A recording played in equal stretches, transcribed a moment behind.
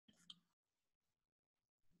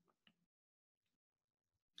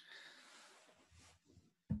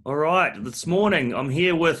All right, this morning I'm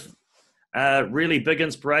here with a really big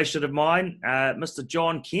inspiration of mine, Mr.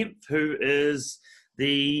 John Kempf, who is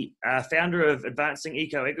the founder of Advancing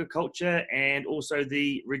Eco-Agriculture and also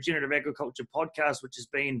the Regenerative Agriculture podcast, which has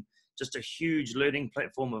been just a huge learning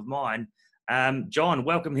platform of mine. John,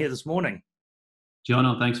 welcome here this morning.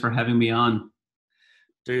 Jono, thanks for having me on.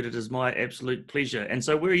 Dude, it is my absolute pleasure. And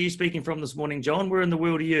so where are you speaking from this morning, John? Where in the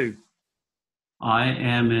world are you? I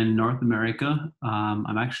am in North America.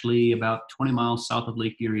 I'm actually about 20 miles south of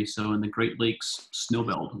Lake Erie, so in the Great Lakes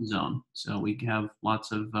snowbelt zone. So we have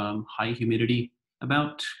lots of high humidity,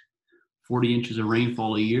 about 40 inches of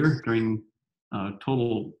rainfall a year during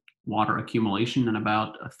total water accumulation, and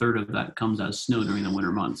about a third of that comes as snow during the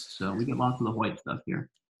winter months. So we get lots of the white stuff here.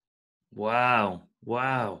 Wow.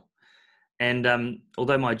 And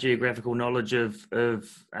although my geographical knowledge of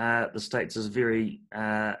the States is very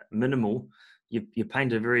minimal, you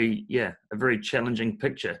paint a very challenging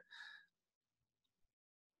picture.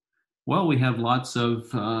 Well, we have lots of,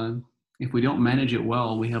 if we don't manage it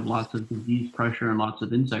well, we have lots of disease pressure and lots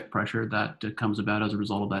of insect pressure that comes about as a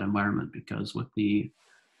result of that environment, because with the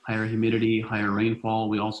higher humidity, higher rainfall,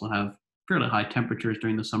 we also have fairly high temperatures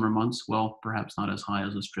during the summer months. Well, perhaps not as high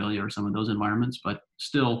as Australia or some of those environments, but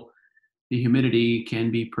still the humidity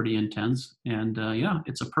can be pretty intense. And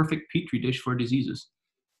it's a perfect petri dish for diseases.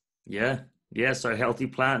 Yeah, so healthy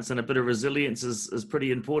plants and a bit of resilience is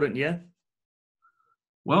pretty important, yeah?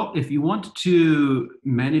 Well, if you want to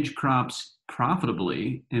manage crops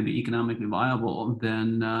profitably and be economically viable,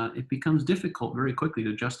 then it becomes difficult very quickly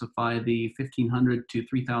to justify the $1,500 to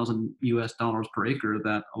 $3,000 per acre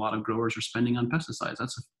that a lot of growers are spending on pesticides.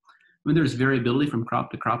 There's variability from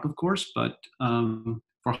crop to crop, of course, but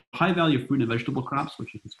for high-value fruit and vegetable crops,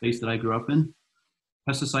 which is the space that I grew up in,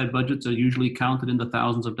 pesticide budgets are usually counted in the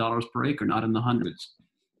thousands of dollars per acre, not in the hundreds.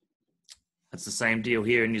 It's the same deal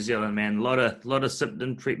here in New Zealand, man. A lot of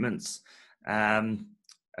symptom treatments are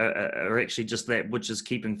actually just that, which is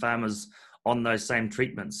keeping farmers on those same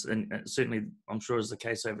treatments. And certainly, I'm sure is the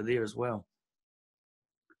case over there as well.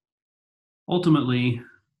 Ultimately,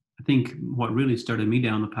 I think what really started me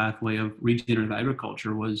down the pathway of regenerative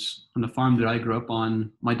agriculture was on the farm that I grew up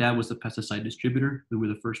on. My dad was the pesticide distributor. We were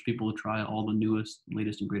the first people to try all the newest,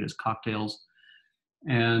 latest, and greatest cocktails.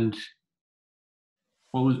 And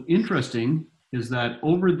what was interesting is that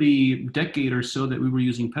over the decade or so that we were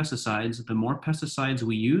using pesticides, the more pesticides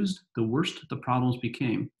we used, the worse the problems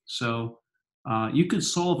became. So you could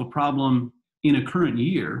solve a problem in a current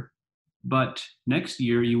year, but next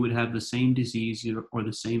year you would have the same disease or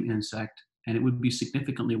the same insect, and it would be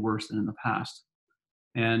significantly worse than in the past.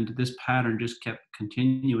 And this pattern just kept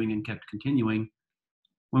continuing and kept continuing.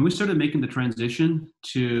 When we started making the transition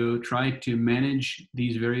to try to manage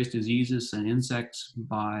these various diseases and insects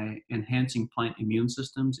by enhancing plant immune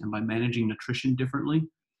systems and by managing nutrition differently,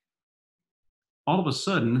 all of a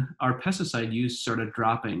sudden our pesticide use started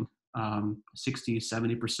dropping 60,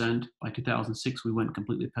 70%. By 2006, we went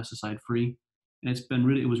completely pesticide free. And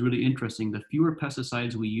it was really interesting. The fewer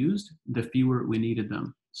pesticides we used, the fewer we needed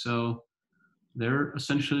them. So they're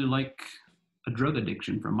essentially like a drug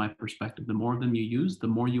addiction from my perspective. The more of them you use, the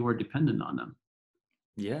more you are dependent on them.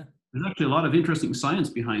 Yeah. There's actually a lot of interesting science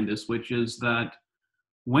behind this, which is that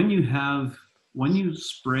when you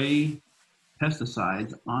spray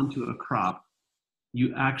pesticides onto a crop,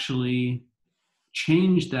 you actually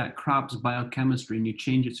change that crop's biochemistry and you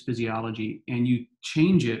change its physiology, and you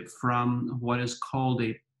change it from what is called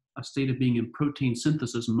a state of being in protein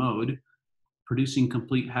synthesis mode,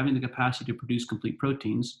 having the capacity to produce complete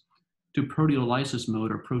proteins, to proteolysis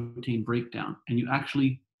mode or protein breakdown. And you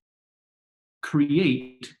actually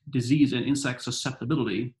create disease and insect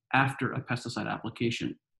susceptibility after a pesticide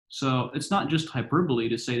application. So it's not just hyperbole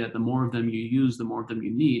to say that the more of them you use, the more of them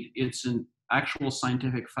you need. It's an actual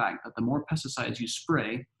scientific fact that the more pesticides you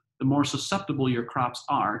spray, the more susceptible your crops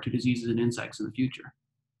are to diseases and insects in the future.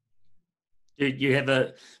 You have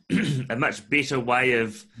a much better way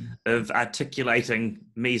of articulating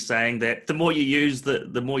me saying that the more you use,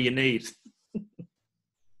 the more you need.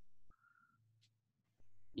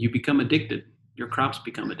 You become addicted. Your crops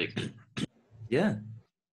become addicted. Yeah.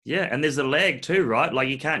 And there's a lag too, right?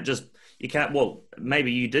 Like well,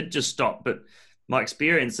 maybe you did just stop, but my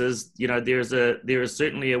experience is, there is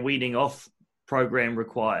certainly a weaning off program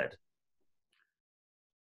required.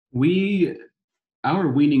 Our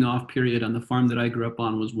weaning off period on the farm that I grew up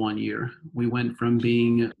on was 1 year. We went from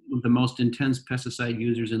being the most intense pesticide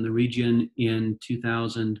users in the region in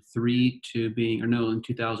 2003 in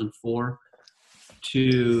 2004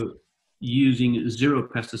 to using zero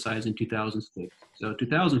pesticides in 2006. So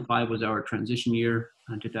 2005 was our transition year.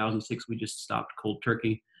 In 2006, we just stopped cold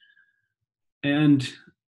turkey. And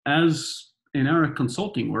as in our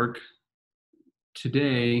consulting work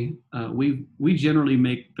today, we generally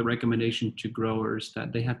make the recommendation to growers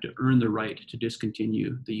that they have to earn the right to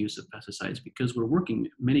discontinue the use of pesticides, because we're working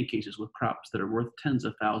in many cases with crops that are worth tens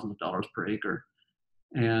of thousands of dollars per acre.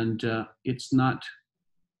 And it's not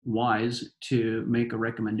wise to make a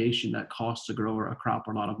recommendation that costs a grower a crop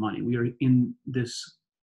or a lot of money. We are in this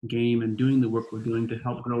game and doing the work we're doing to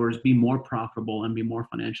help growers be more profitable and be more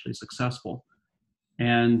financially successful.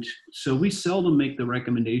 And so we seldom make the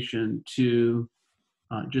recommendation to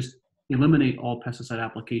just eliminate all pesticide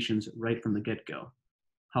applications right from the get-go.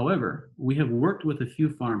 However, we have worked with a few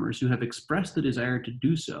farmers who have expressed the desire to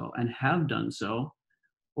do so and have done so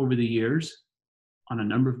over the years on a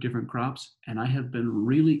number of different crops, and I have been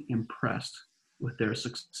really impressed with their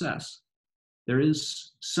success. There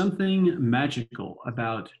is something magical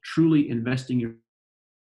about truly investing in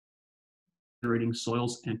regenerating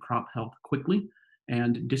soils and crop health quickly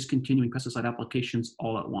and discontinuing pesticide applications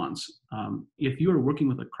all at once. If you are working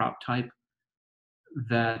with a crop type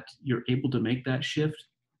that you're able to make that shift,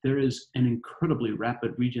 there is an incredibly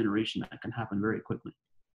rapid regeneration that can happen very quickly.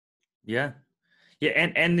 Yeah. Yeah,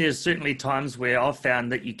 and there's certainly times where I've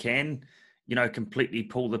found that you can, completely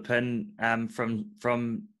pull the pin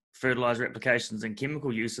from fertilizer applications and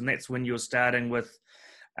chemical use, and that's when you're starting with,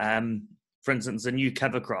 for instance, a new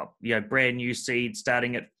cover crop, brand new seed,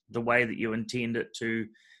 starting it the way that you intend it to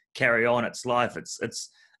carry on its life.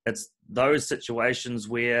 It's those situations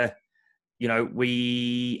where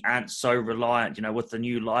we aren't so reliant, with the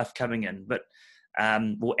new life coming in, but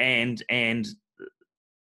and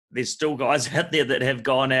there's still guys out there that have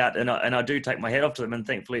gone out, and I do take my hat off to them, and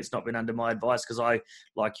thankfully it's not been under my advice, because I,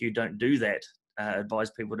 like you, don't do that,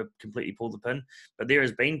 advise people to completely pull the pin. But there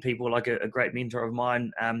has been people like a great mentor of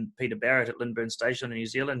mine, Peter Barrett at Lindburn Station in New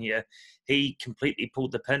Zealand here. He completely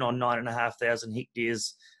pulled the pin on 9,500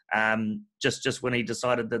 hectares just when he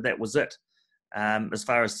decided that was it, as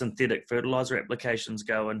far as synthetic fertilizer applications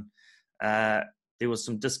go. And there was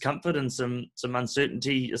some discomfort and some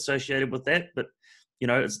uncertainty associated with that, but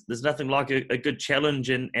there's nothing like a good challenge,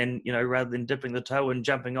 and rather than dipping the toe and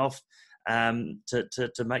jumping off,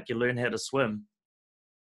 to make you learn how to swim.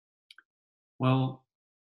 Well,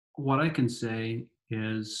 what I can say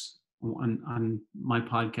is on my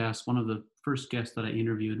podcast, one of the first guests that I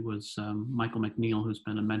interviewed was Michael McNeil, who's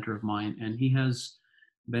been a mentor of mine, and he has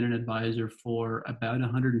been an advisor for about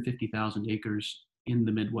 150,000 acres in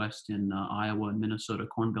the Midwest, in Iowa and Minnesota,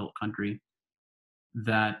 Corn Belt country,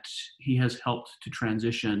 that he has helped to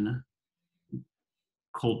transition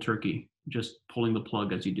cold turkey, just pulling the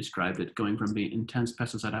plug, as you described it, going from being intense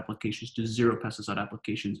pesticide applications to zero pesticide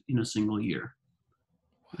applications in a single year.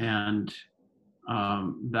 And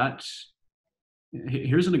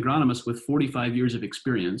here's an agronomist with 45 years of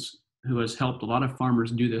experience who has helped a lot of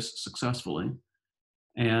farmers do this successfully.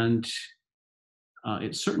 And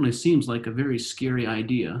it certainly seems like a very scary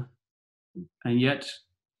idea, and yet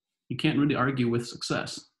you can't really argue with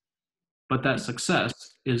success. But that success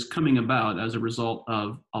is coming about as a result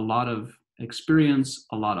of a lot of experience,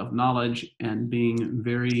 a lot of knowledge, and being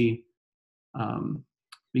very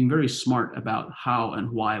smart about how and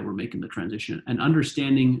why we're making the transition, and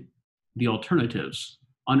understanding the alternatives,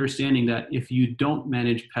 understanding that if you don't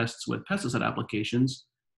manage pests with pesticide applications,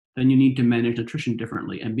 then you need to manage nutrition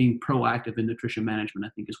differently, and being proactive in nutrition management, I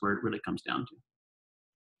think, is where it really comes down to.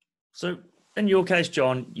 So in your case,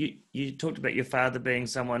 John, you talked about your father being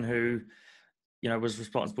someone who, was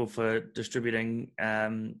responsible for distributing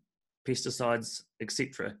pesticides,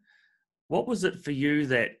 etc. What was it for you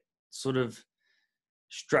that sort of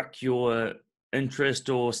struck your interest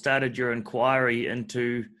or started your inquiry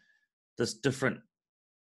into this different,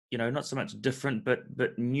 not so much different,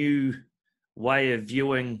 but new way of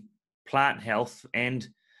viewing plant health? And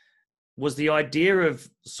was the idea of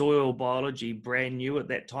soil biology brand new at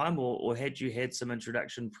that time, or had you had some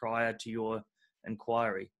introduction prior to your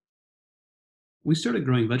inquiry? We started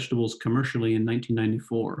growing vegetables commercially in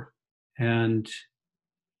 1994. And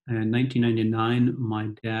in 1999, my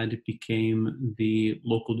dad became the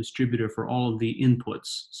local distributor for all of the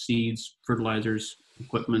inputs: seeds, fertilizers,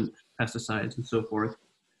 equipment, pesticides, and so forth.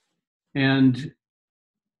 And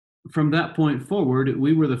from that point forward,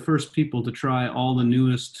 we were the first people to try all the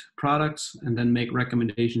newest products and then make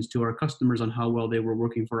recommendations to our customers on how well they were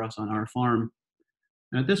working for us on our farm.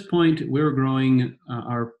 And at this point, we were growing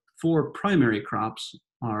our 4 primary crops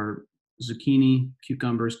are zucchini,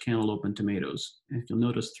 cucumbers, cantaloupe, and tomatoes. And if you'll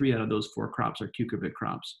notice, 3 out of those 4 crops are cucurbit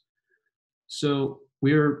crops. So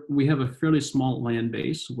we have a fairly small land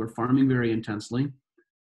base. We're farming very intensely,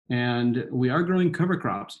 and we are growing cover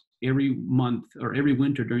crops. every month or every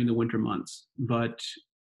winter during the winter months, but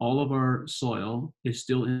all of our soil is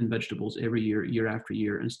still in vegetables every year, year after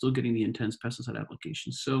year, and still getting the intense pesticide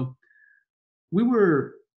applications. So we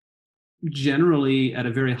were generally at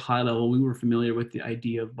a very high level, we were familiar with the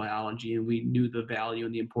idea of biology, and we knew the value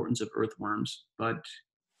and the importance of earthworms, but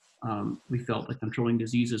we felt that controlling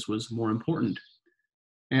diseases was more important.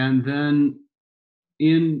 And then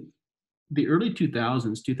in the early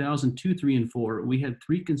 2000s, 2002, 3, and 4, we had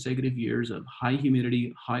 3 consecutive years of high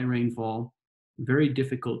humidity, high rainfall, very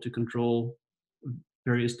difficult to control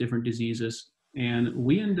various different diseases. And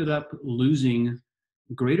we ended up losing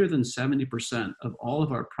greater than 70% of all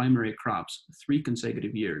of our primary crops 3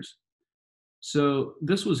 consecutive years. So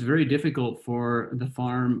this was very difficult for the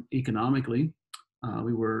farm economically.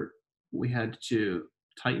 We had to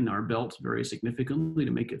tighten our belts very significantly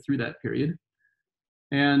to make it through that period.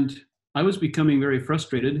 And I was becoming very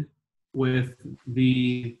frustrated with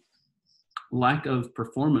the lack of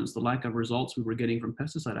performance, the lack of results we were getting from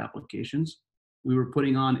pesticide applications. We were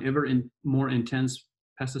putting on more intense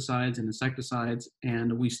pesticides and insecticides,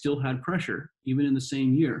 and we still had pressure, even in the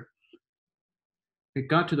same year. It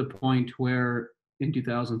got to the point where in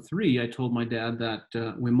 2003, I told my dad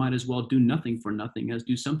that we might as well do nothing for nothing as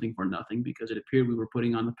do something for nothing, because it appeared we were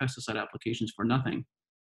putting on the pesticide applications for nothing.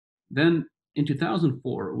 Then in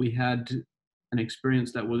 2004, we had an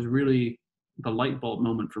experience that was really the light bulb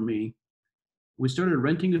moment for me. We started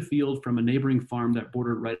renting a field from a neighboring farm that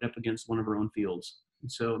bordered right up against one of our own fields.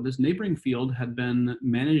 And so this neighboring field had been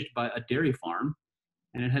managed by a dairy farm,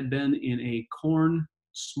 and it had been in a corn,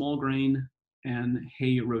 small grain, and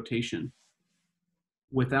hay rotation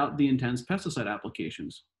without the intense pesticide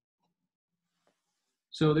applications.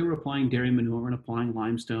 So they were applying dairy manure and applying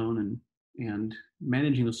limestone and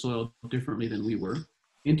managing the soil differently than we were.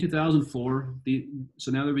 In 2004,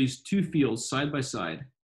 so now there were these 2 fields side by side.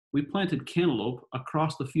 We planted cantaloupe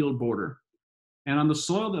across the field border. And on the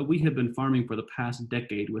soil that we had been farming for the past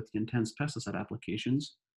decade with the intense pesticide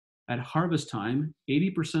applications, at harvest time,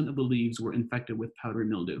 80% of the leaves were infected with powdery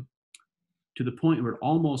mildew, to the point where it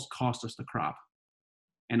almost cost us the crop.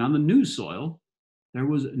 And on the new soil, there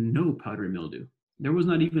was no powdery mildew. There was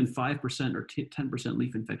not even 5% or 10%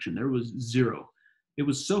 leaf infection. There was 0. It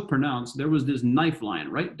was so pronounced, there was this knife line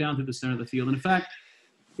right down through the center of the field. And in fact,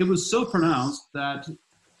 it was so pronounced that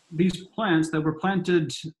these plants that were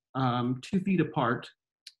planted 2 feet apart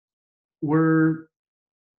were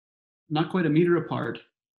not quite a meter apart.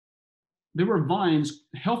 There were vines,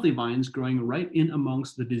 healthy vines, growing right in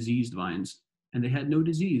amongst the diseased vines, and they had no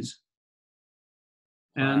disease.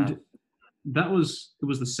 And Wow. it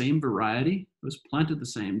was the same variety. It was planted the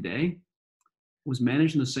same day, was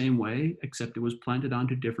managed in the same way, except it was planted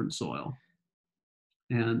onto different soil.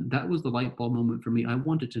 And that was the light bulb moment for me. I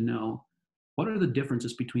wanted to know, what are the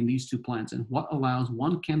differences between these 2 plants, and what allows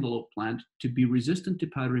one cantaloupe plant to be resistant to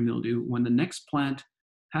powdery mildew when the next plant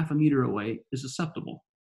half a meter away is susceptible?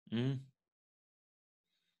 Mm.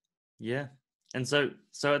 Yeah. And so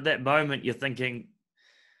at that moment, you're thinking,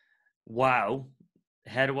 wow,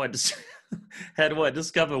 how do I how do I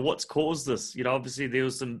discover what's caused this? Obviously there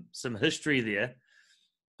was some history there,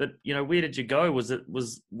 but where did you go? Was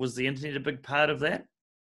the internet a big part of that?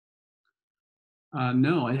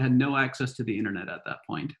 No, I had no access to the internet at that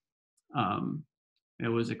point. It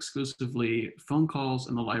was exclusively phone calls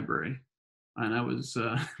in the library. And I was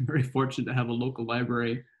very fortunate to have a local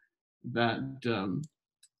library that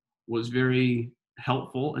was very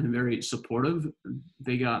helpful and very supportive.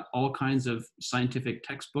 They got all kinds of scientific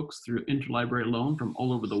textbooks through interlibrary loan from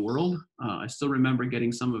all over the world. I still remember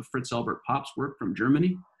getting some of Fritz Albert Popp's work from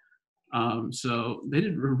Germany. So they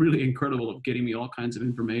did really incredible of getting me all kinds of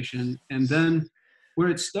information. And then where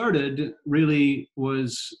it started really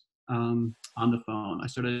was on the phone. I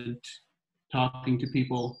started talking to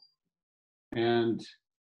people, and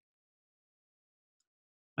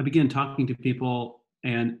I began talking to people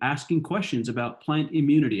and asking questions about plant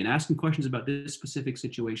immunity and asking questions about this specific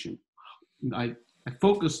situation. I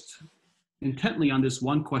focused intently on this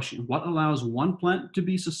one question: what allows one plant to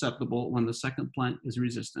be susceptible when the second plant is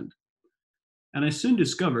resistant? And I soon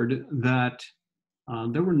discovered that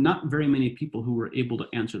there were not very many people who were able to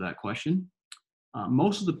answer that question.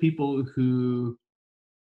 Most of the people who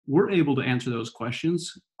were able to answer those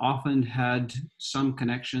questions often had some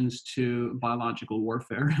connections to biological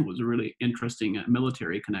warfare. It was really interesting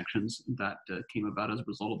military connections that came about as a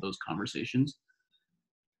result of those conversations.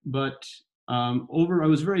 But I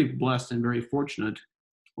was very blessed and very fortunate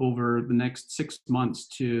over the next 6 months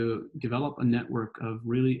to develop a network of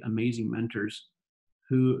really amazing mentors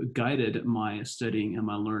who guided my studying and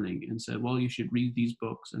my learning and said, well, you should read these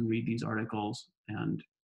books and read these articles. And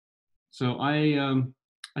So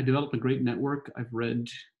I developed a great network. I've read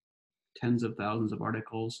tens of thousands of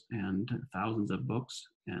articles and thousands of books,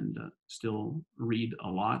 and still read a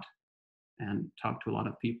lot and talk to a lot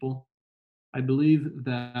of people. I believe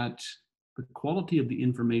that the quality of the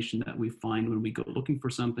information that we find when we go looking for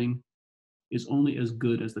something is only as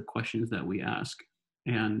good as the questions that we ask.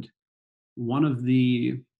 And one of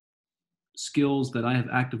the skills that I have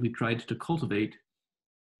actively tried to cultivate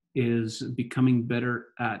is becoming better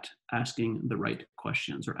at asking the right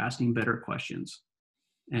questions, or asking better questions.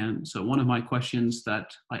 And so one of my questions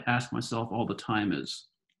that I ask myself all the time is,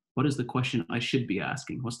 what is the question I should be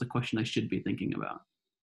asking? What's the question I should be thinking about?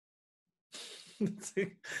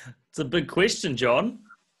 It's a big question, John.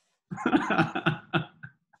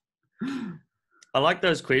 I like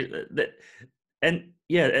those questions. And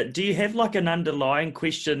yeah, do you have like an underlying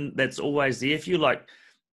question that's always there for you? Like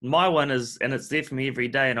my one is, and it's there for me every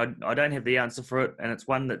day, and I don't have the answer for it, and it's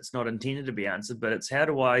one that's not intended to be answered, but it's, how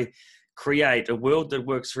do I create a world that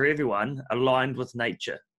works for everyone aligned with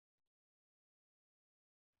nature?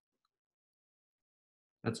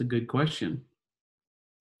 That's a good question.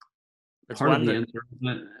 It's Part of one the that,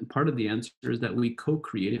 answer part of the answer is that we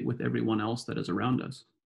co-create it with everyone else that is around us.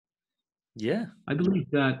 yeah, I believe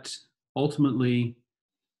that ultimately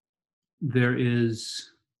there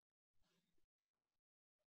is,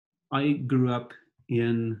 I grew up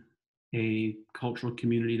in a cultural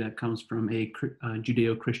community that comes from a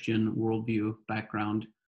Judeo-Christian worldview background.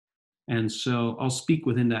 And so I'll speak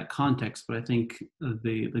within that context, but I think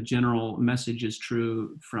the general message is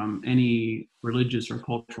true from any religious or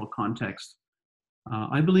cultural context.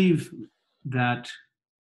 I believe that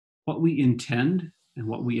what we intend and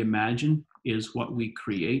what we imagine is what we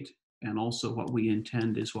create, and also what we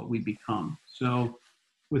intend is what we become. So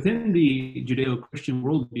within the Judeo-Christian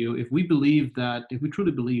worldview, if we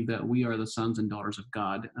truly believe that we are the sons and daughters of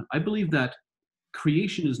God, I believe that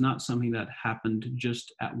creation is not something that happened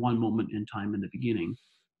just at one moment in time in the beginning.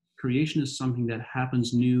 Creation is something that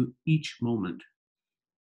happens new each moment.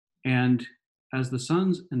 And as the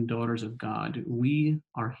sons and daughters of God, we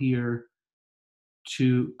are here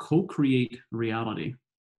to co-create reality.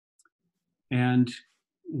 And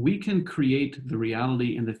we can create the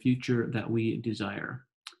reality in the future that we desire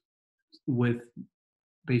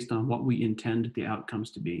based on what we intend the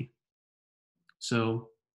outcomes to be. So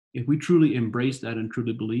if we truly embrace that and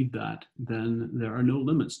truly believe that, then there are no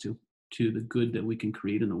limits to the good that we can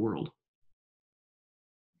create in the world.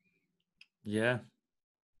 yeah,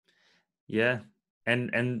 yeah.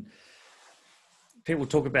 And people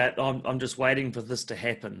talk about, I'm just waiting for this to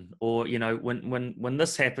happen, or when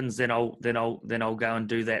this happens, then I'll go and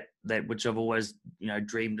do that which I've always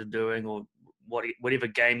dreamed of doing, or whatever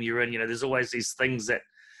game you're in. There's always these things that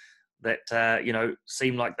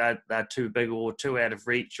seem like they're too big, or too out of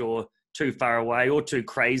reach, or too far away, or too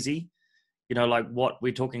crazy. Like what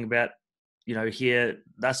we're talking about here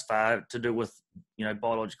thus far, to do with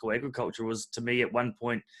biological agriculture, was, to me, at one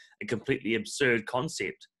point, a completely absurd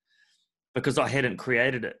concept, because I hadn't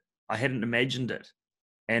created it, I hadn't imagined it.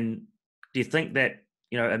 And do you think that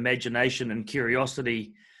imagination and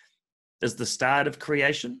curiosity is the start of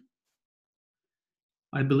creation?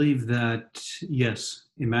 I believe that, yes,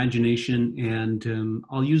 imagination and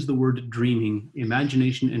I'll use the word dreaming.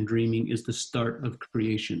 Imagination and dreaming is the start of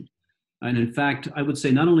creation. And in fact, I would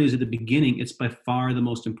say not only is it the beginning, it's by far the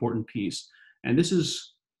most important piece. And this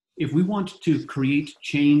is, if we want to create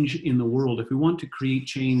change in the world, if we want to create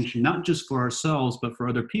change not just for ourselves, but for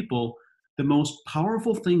other people, the most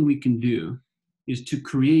powerful thing we can do is to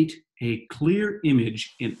create a clear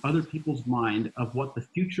image in other people's mind of what the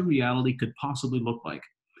future reality could possibly look like.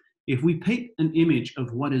 If we paint an image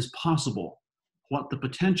of what is possible, what the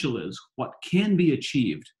potential is, what can be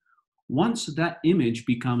achieved, once that image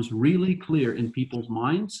becomes really clear in people's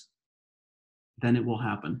minds, then it will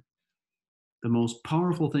happen. The most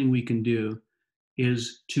powerful thing we can do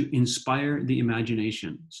is to inspire the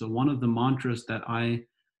imagination. So one of the mantras that I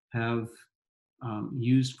have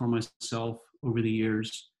used for myself over the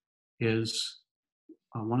years is,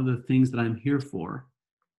 one of the things that I'm here for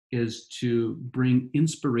is to bring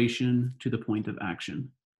inspiration to the point of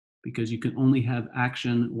action, because you can only have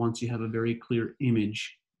action once you have a very clear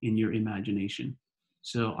image in your imagination.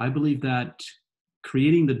 So I believe that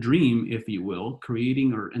creating the dream, if you will,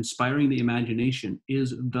 creating or inspiring the imagination,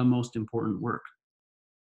 is the most important work.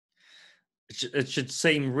 It should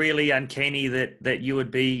seem really uncanny that you would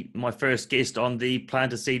be my first guest on the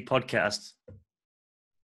Plant a Seed podcast.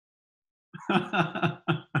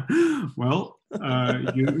 Well,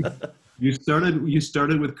 You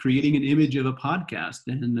started with creating an image of a podcast,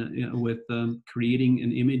 and with creating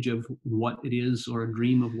an image of what it is, or a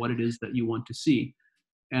dream of what it is that you want to see.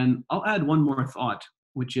 And I'll add one more thought,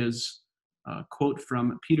 which is a quote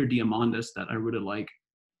from Peter Diamandis that I really like.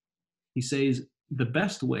 He says, "The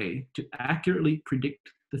best way to accurately predict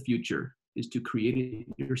the future is to create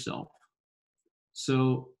it yourself."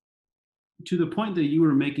 So, to the point that you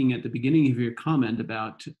were making at the beginning of your comment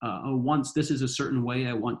about, once this is a certain way,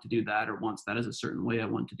 I want to do that, or once that is a certain way, I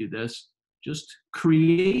want to do this, just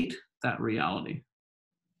create that reality.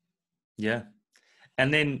 Yeah.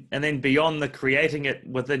 And then beyond the creating it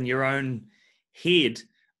within your own head,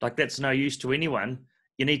 like that's no use to anyone.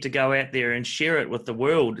 You need to go out there and share it with the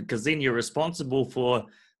world, because then you're responsible for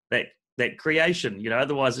that creation. You know,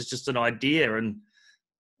 otherwise it's just an idea. And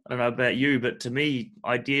I don't know about you, but to me,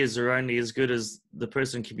 ideas are only as good as the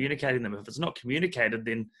person communicating them. If it's not communicated,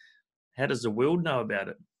 then how does the world know about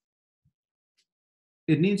it?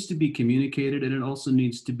 It needs to be communicated, and it also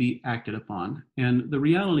needs to be acted upon. And the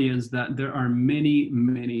reality is that there are many,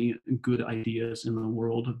 many good ideas in the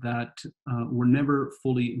world that were never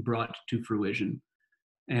fully brought to fruition,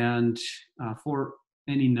 and for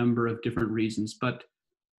any number of different reasons. But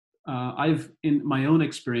I've, in my own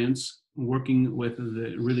experience, working with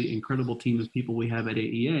the really incredible team of people we have at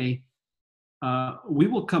AEA, we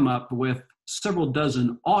will come up with several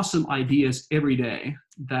dozen awesome ideas every day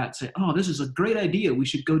that say, oh, this is a great idea, we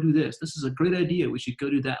should go do this. This is a great idea, we should go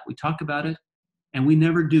do that. We talk about it, and we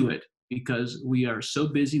never do it because we are so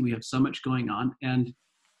busy, we have so much going on, and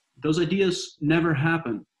those ideas never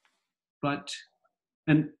happen.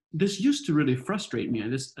 And this used to really frustrate me.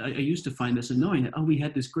 I used to find this annoying, that, oh, we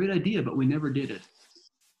had this great idea, but we never did it.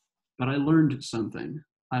 But I learned something.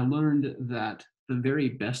 I learned that the very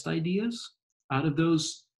best ideas, out of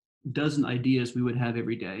those dozen ideas we would have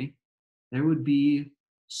every day, there would be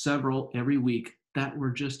several every week that were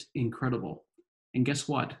just incredible. And guess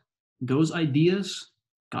what? Those ideas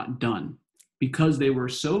got done because they were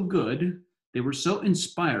so good, they were so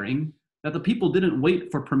inspiring, that the people didn't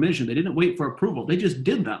wait for permission. They didn't wait for approval. They just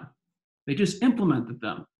did them. They just implemented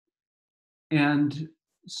them. And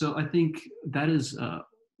so I think that is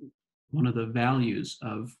one of the values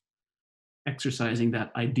of exercising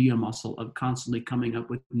that idea muscle, of constantly coming up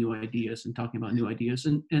with new ideas and talking about new ideas,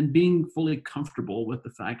 and being fully comfortable with the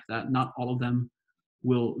fact that not all of them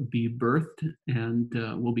will be birthed and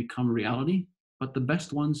will become reality, but the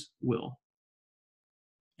best ones will.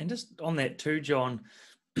 And just on that too, John,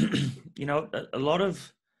 you know, a lot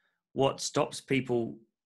of what stops people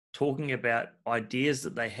talking about ideas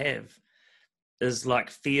that they have is like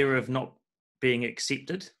fear of not being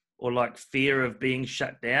accepted, or like fear of being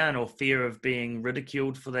shut down, or fear of being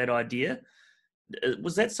ridiculed for that idea.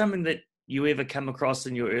 Was that something that you ever come across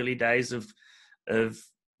in your early days of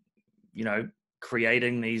you know,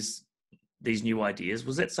 creating these new ideas?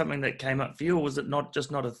 Was that something that came up for you, or was it not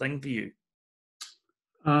a thing for you?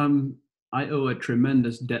 I owe a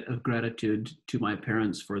tremendous debt of gratitude to my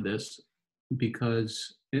parents for this,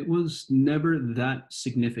 because it was never that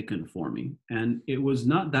significant for me. And it was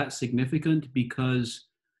not that significant because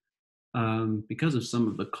of some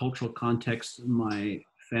of the cultural context. My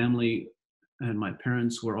family and my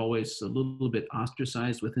parents were always a little bit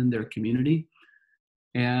ostracized within their community.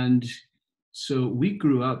 And so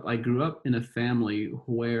I grew up in a family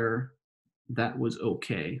where that was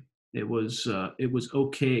okay. It was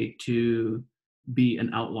okay to be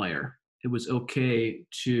an outlier. It was okay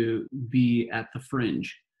to be at the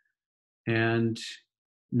fringe. And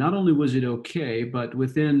not only was it okay, but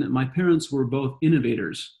my parents were both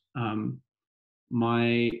innovators.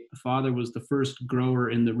 My father was the first grower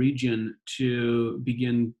in the region to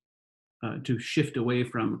begin to shift away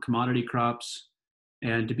from commodity crops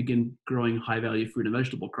and to begin growing high-value fruit and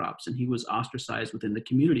vegetable crops. And he was ostracized within the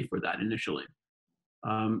community for that initially.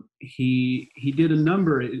 He did a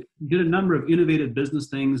number of innovative business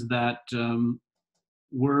things that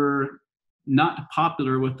were not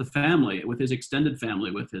popular with the family, with his extended family,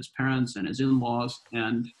 with his parents and his in-laws.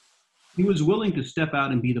 And he was willing to step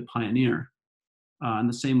out and be the pioneer. And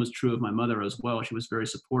the same was true of my mother as well. She was very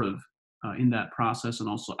supportive in that process, and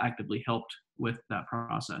also actively helped with that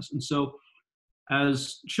process. And so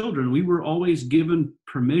as children, we were always given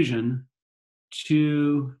permission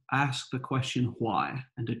to ask the question why,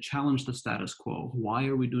 and to challenge the status quo. Why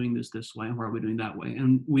are we doing this way, and why are we doing that way?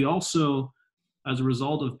 And we also, as a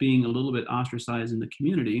result of being a little bit ostracized in the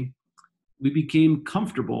community, we became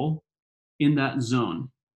comfortable in that zone.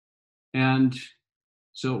 And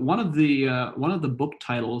so one of the book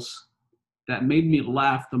titles that made me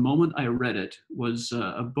laugh the moment I read it was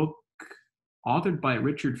a book authored by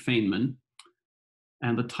Richard Feynman,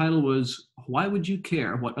 And the title was, "Why Would You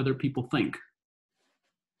Care What Other People Think?"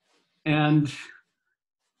 And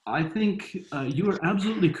I think you are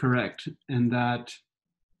absolutely correct in that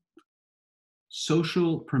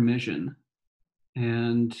social permission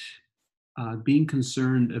and being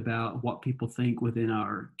concerned about what people think within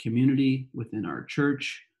our community, within our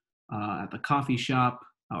church, at the coffee shop,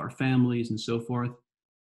 our families, and so forth,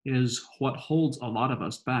 is what holds a lot of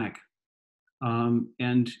us back.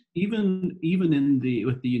 And even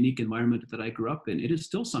with the unique environment that I grew up in, it is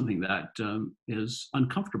still something that is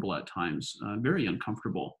uncomfortable at times, very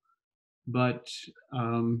uncomfortable. But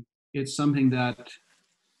it's something that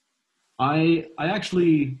I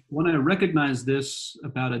actually, when I recognized this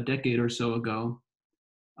about a decade or so ago,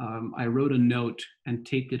 I wrote a note and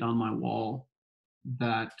taped it on my wall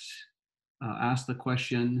that asked the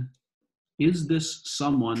question, is this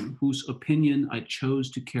someone whose opinion I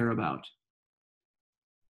chose to care about?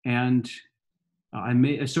 And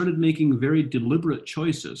I started making very deliberate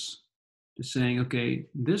choices to saying, okay,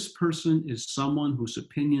 this person is someone whose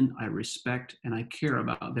opinion I respect and I care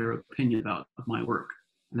about their opinion about my work.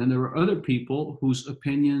 And then there were other people whose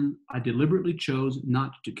opinion I deliberately chose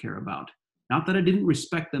not to care about. Not that I didn't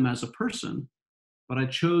respect them as a person, but I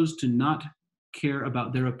chose to not care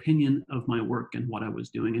about their opinion of my work and what I was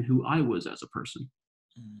doing and who I was as a person.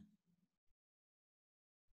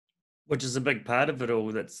 Which is a big part of it all.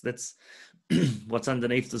 That's what's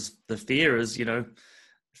underneath the fear is,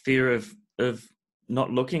 fear of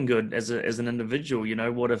not looking good as an individual.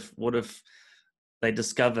 What if they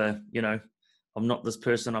discover, I'm not this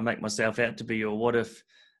person I make myself out to be, or what if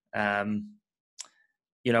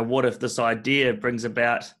this idea brings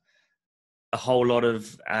about a whole lot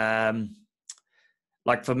of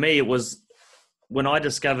like for me, it was when I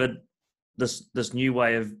discovered this new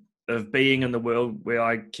way of being in the world where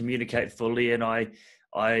I communicate fully and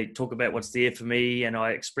I talk about what's there for me and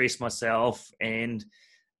I express myself. And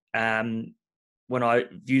when I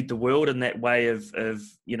viewed the world in that way of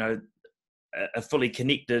a fully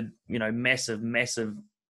connected, massive,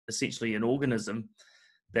 essentially an organism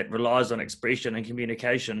that relies on expression and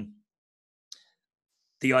communication,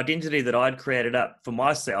 the identity that I'd created up for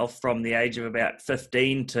myself from the age of about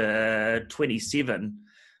 15 to 27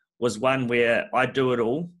 was one where I do it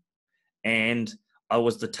all. And I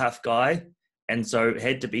was the tough guy, and so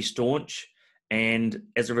had to be staunch. And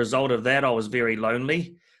as a result of that, I was very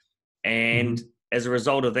lonely. And as a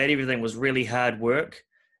result of that, everything was really hard work.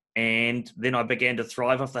 And then I began to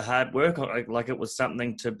thrive off the hard work, like it was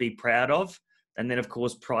something to be proud of. And then, of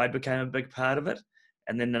course, pride became a big part of it.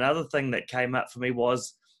 And then another thing that came up for me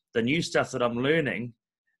was the new stuff that I'm learning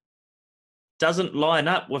doesn't line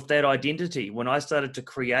up with that identity. When I started to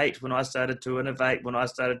create, when I started to innovate, when I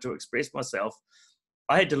started to express myself,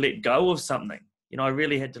 I had to let go of something. I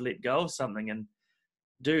really had to let go of something. And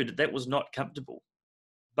dude, that was not comfortable.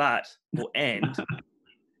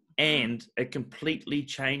 And it completely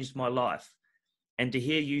changed my life. And to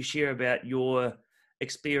hear you share about your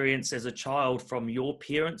experience as a child from your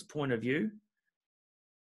parents' point of view,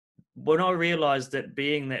 when I realized that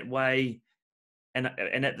being that way, and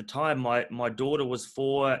at the time my daughter was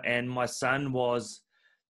 4 and my son was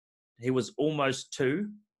almost 2,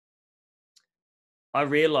 I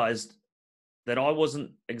realized that I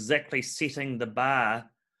wasn't exactly setting the bar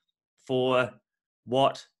for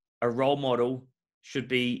what a role model should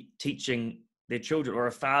be teaching their children, or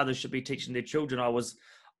a father should be teaching their children. I was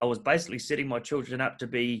basically setting my children up to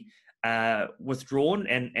be withdrawn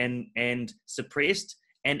and suppressed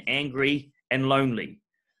and angry and lonely.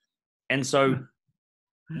 And so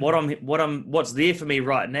what's there for me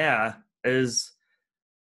right now is,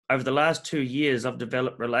 over the last 2 years, I've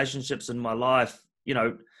developed relationships in my life.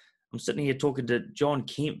 I'm sitting here talking to John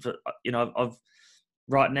Kempf.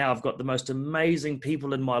 Right now I've got the most amazing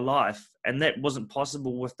people in my life, and that wasn't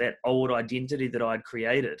possible with that old identity that I'd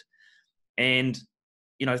created. And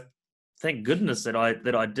thank goodness that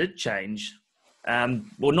I did change.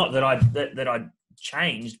 Well, not that I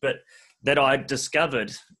changed, but that I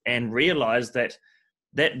discovered and realized that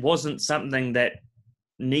wasn't something that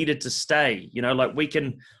needed to stay. Like we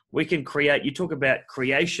can create. You talk about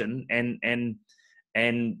creation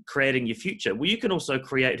and creating your future. Well, you can also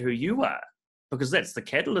create who you are, because that's the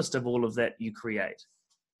catalyst of all of that you create.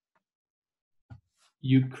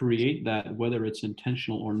 You create that whether it's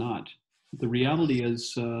intentional or not. The reality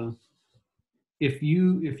is, if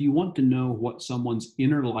you want to know what someone's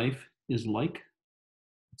inner life is like,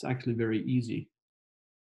 it's actually very easy.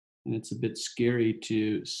 And it's a bit scary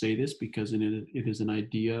to say this because it is an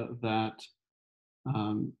idea that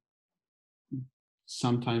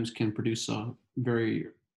sometimes can produce a very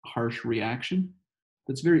harsh reaction.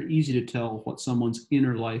 it's very easy to tell what someone's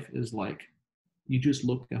inner life is like. You just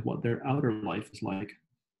look at what their outer life is like,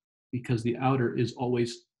 because the outer is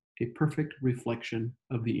always a perfect reflection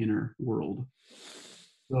of the inner world.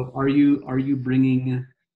 So are you bringing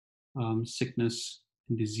sickness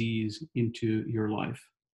and disease into your life?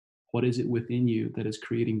 What is it within you that is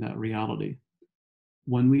creating that reality?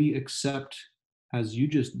 When we accept, as you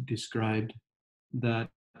just described, that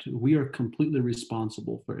we are completely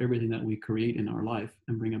responsible for everything that we create in our life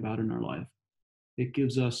and bring about in our life, it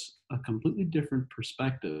gives us a completely different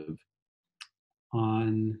perspective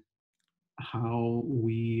on how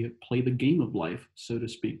we play the game of life, so to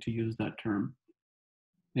speak, to use that term.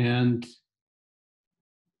 And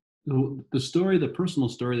the personal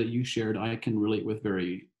story that you shared, I can relate with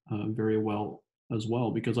very well as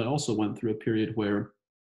well, because I also went through a period where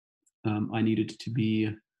I needed to be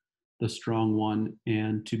the strong one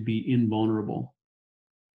and to be invulnerable.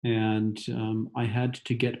 And I had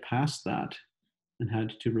to get past that and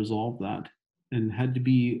had to resolve that and had to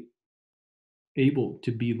be able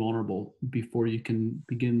to be vulnerable before you can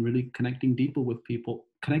begin really connecting deeply with people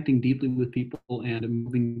and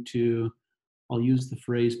moving to, I'll use the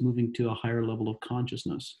phrase, moving to a higher level of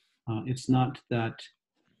consciousness. It's not that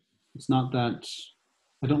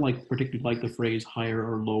I don't particularly like the phrase higher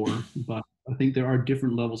or lower, but I think there are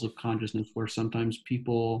different levels of consciousness where sometimes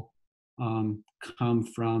people come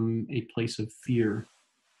from a place of fear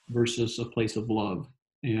versus a place of love.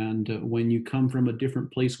 And when you come from a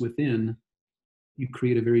different place within, you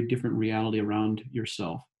create a very different reality around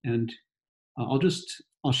yourself. And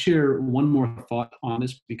I'll share one more thought on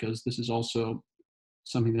this, because this is also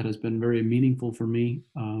something that has been very meaningful for me.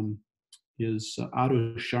 Is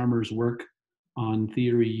Otto Scharmer's work on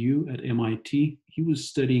Theory U at MIT. He was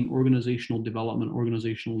studying organizational development,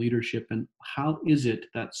 organizational leadership, and how is it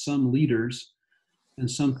that some leaders and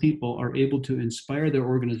some people are able to inspire their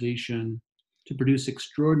organization to produce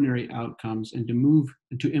extraordinary outcomes and to move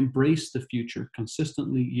and to embrace the future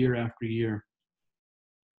consistently year after year.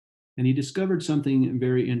 And he discovered something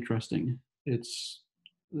very interesting. It's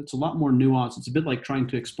a lot more nuanced. It's a bit like trying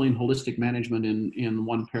to explain holistic management in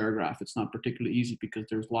one paragraph. It's not particularly easy because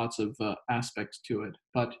there's lots of aspects to it.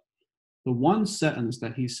 But the one sentence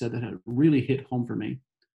that he said that had really hit home for me: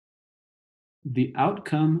 the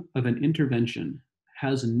outcome of an intervention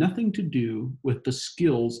has nothing to do with the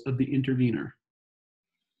skills of the intervener.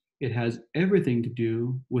 It has everything to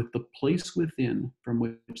do with the place within from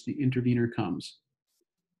which the intervener comes.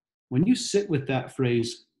 When you sit with that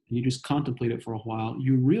phrase and you just contemplate it for a while,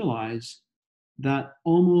 you realize that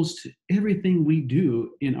almost everything we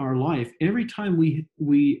do in our life, every time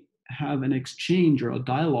we have an exchange or a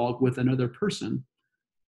dialogue with another person,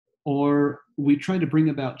 or we try to bring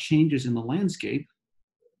about changes in the landscape,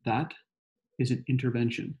 that is an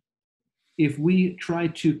intervention. If we try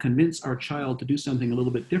to convince our child to do something a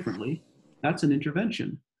little bit differently, that's an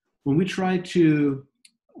intervention. When we try to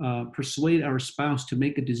persuade our spouse to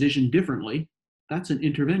make a decision differently, that's an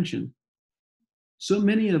intervention. So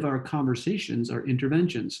many of our conversations are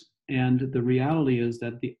interventions. And the reality is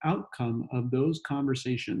that the outcome of those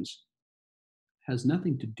conversations has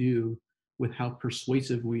nothing to do with how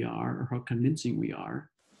persuasive we are or how convincing we are.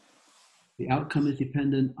 The outcome is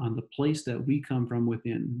dependent on the place that we come from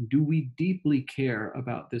within. Do we deeply care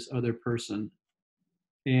about this other person?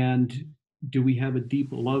 And do we have a deep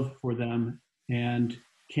love for them? And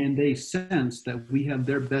can they sense that we have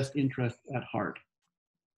their best interest at heart?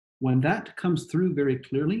 When that comes through very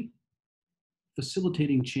clearly,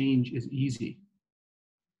 facilitating change is easy.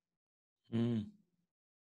 That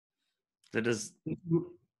is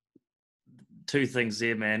two things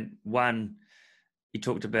there, man. One, you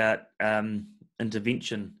talked about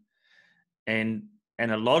intervention, and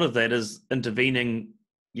a lot of that is intervening,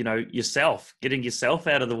 yourself, getting yourself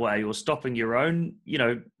out of the way or stopping your own,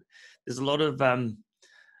 there's a lot of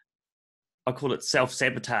I call it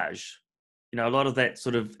self-sabotage, a lot of that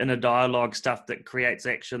sort of inner dialogue stuff that creates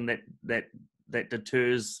action that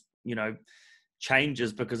deters,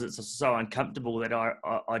 changes, because it's so uncomfortable that our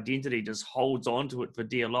identity just holds on to it for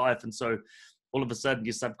dear life. And so all of a sudden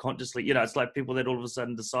you subconsciously, it's like people that all of a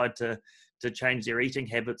sudden decide to change their eating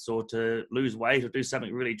habits or to lose weight or do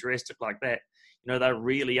something really drastic like that. They're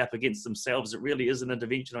really up against themselves. It really is an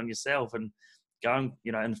intervention on yourself. And going,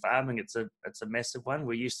 in farming, it's a massive one.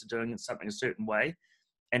 We're used to doing something a certain way.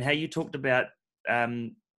 And how you talked about,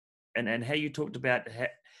 and how you talked about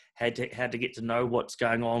how to get to know what's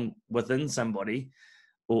going on within somebody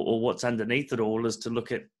or what's underneath it all, is to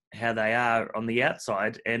look at how they are on the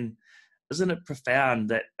outside. And isn't it profound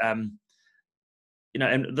that, and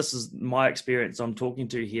this is my experience I'm talking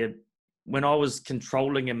to here, when I was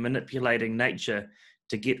controlling and manipulating nature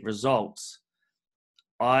to get results,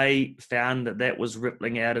 I found that was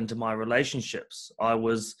rippling out into my relationships. I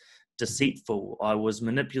was deceitful. I was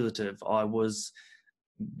manipulative. I was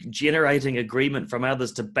generating agreement from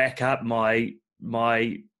others to back up my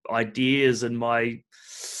ideas and my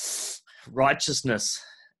righteousness.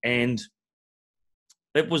 And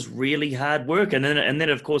it was really hard work. And then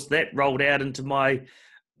of course that rolled out into my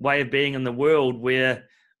way of being in the world, where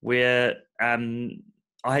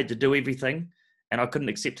I had to do everything, and I couldn't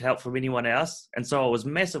accept help from anyone else. And so I was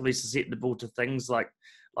massively susceptible to things like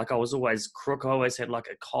I was always crook. I always had like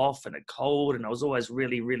a cough and a cold, and I was always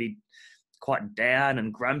really, really quite down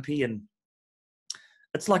and grumpy. And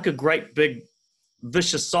it's like a great big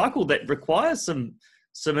vicious cycle that requires some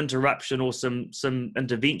interruption or some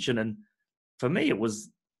intervention. And for me, it was,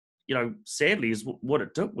 sadly, is what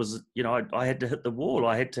it took was, I had to hit the wall.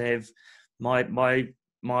 I had to have my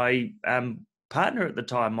partner at the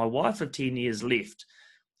time, my wife of 10 years, left.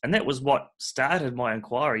 And that was what started my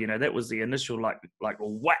inquiry. That was the initial like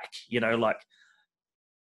whack,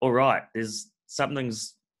 all right, there's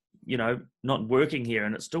something's, not working here.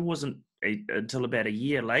 And it still wasn't until about a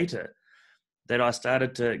year later that I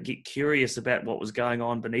started to get curious about what was going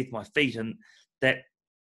on beneath my feet. And that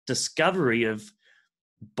discovery of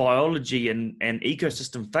biology and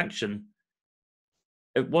ecosystem function,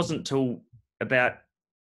 it wasn't till about,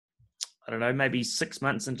 I don't know, maybe 6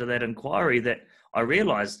 months into that inquiry that I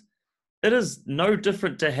realized it is no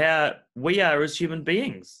different to how we are as human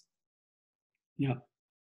beings. Yeah,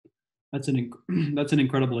 that's an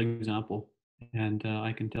incredible example, and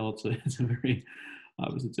I can tell it's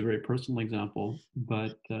a very personal example.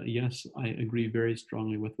 But yes, I agree very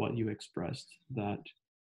strongly with what you expressed, that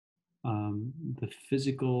the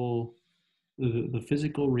physical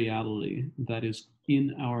reality that is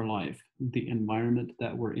in our life, the environment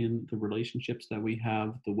that we're in, the relationships that we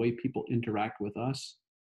have, the way people interact with us,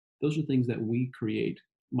 those are things that we create.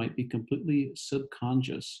 Might be completely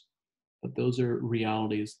subconscious, but those are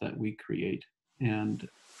realities that we create. And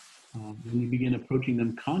when you begin approaching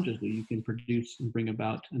them consciously, you can produce and bring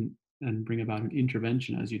about an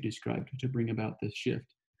intervention, as you described, to bring about this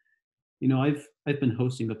shift. I've been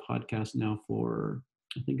hosting the podcast now for,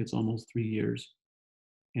 I think it's almost 3 years.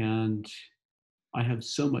 And I have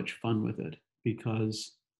so much fun with it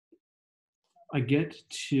because I get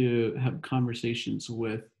to have conversations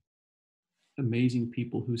with amazing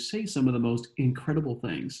people who say some of the most incredible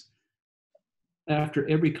things. After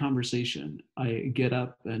every conversation, I get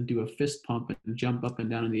up and do a fist pump and jump up and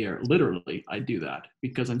down in the air. Literally, I do that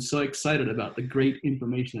because I'm so excited about the great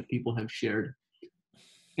information that people have shared.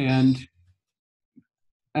 And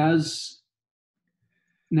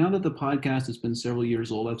now that the podcast has been several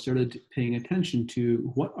years old, I've started paying attention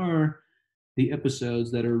to what are the episodes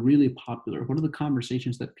that are really popular. What are the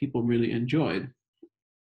conversations that people really enjoyed?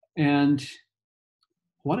 And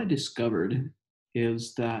what I discovered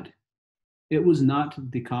is that it was not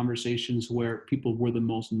the conversations where people were the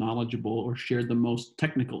most knowledgeable or shared the most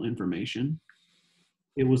technical information.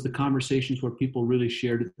 It was the conversations where people really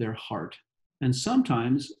shared their heart. And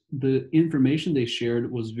sometimes the information they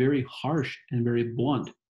shared was very harsh and very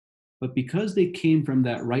blunt. But because they came from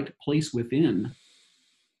that right place within,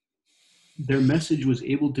 their message was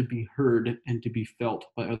able to be heard and to be felt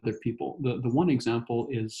by other people. The one example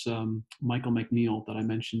is Michael McNeil that I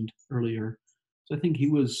mentioned earlier. So I think he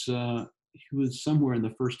was somewhere in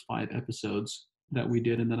the first 5 episodes that we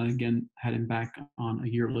did, and then I again had him back on a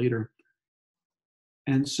year later.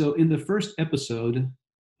 And so in the first episode,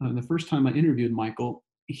 the first time I interviewed Michael,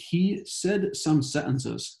 he said some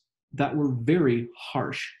sentences that were very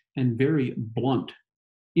harsh and very blunt,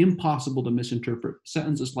 impossible to misinterpret.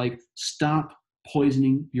 Sentences like, "Stop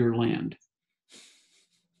poisoning your land."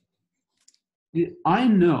 I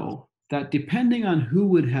know that depending on who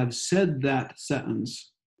would have said that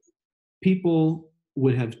sentence, people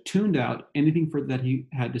would have tuned out anything that he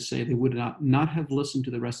had to say. They would not have listened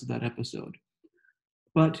to the rest of that episode.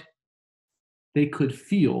 But they could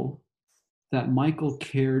feel that Michael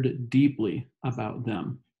cared deeply about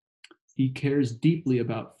them. He cares deeply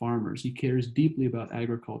about farmers. He cares deeply about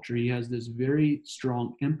agriculture. He has this very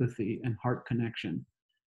strong empathy and heart connection.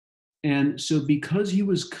 And so because he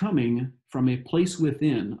was coming from a place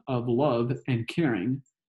within of love and caring,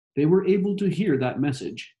 they were able to hear that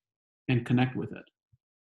message and connect with it.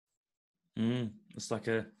 It's like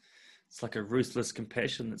a ruthless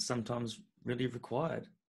compassion that's sometimes really required.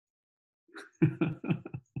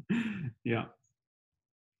 Yeah.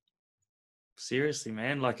 Seriously,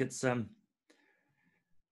 man, like it's and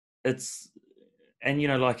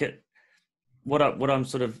like it,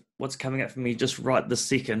 what's coming up for me just right this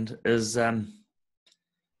second is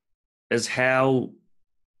how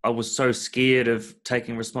I was so scared of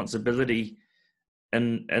taking responsibility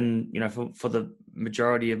in you know, for the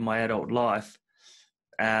majority of my adult life.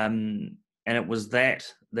 And it was that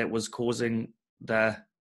was causing the,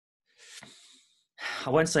 I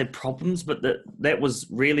won't say problems, but that was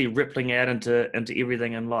really rippling out into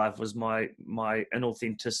everything in life, was my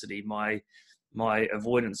inauthenticity, my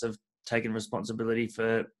avoidance of taking responsibility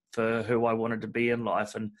for who I wanted to be in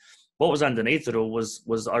life. And what was underneath it all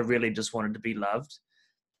was I really just wanted to be loved,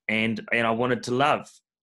 and I wanted to love,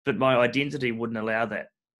 but my identity wouldn't allow that.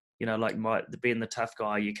 You know, like being the tough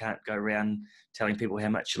guy, you can't go around telling people how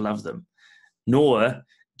much you love them, nor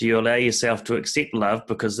do you allow yourself to accept love,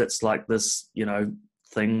 because it's like this, you know,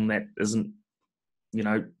 thing that isn't, you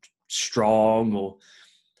know, strong, or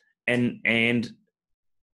and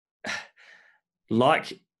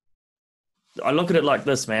like, I look at it like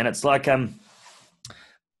this, man. It's like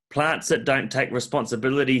plants that don't take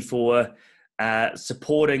responsibility for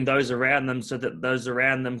supporting those around them, so that those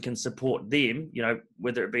around them can support them, you know,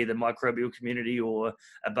 whether it be the microbial community or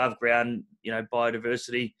above ground, you know,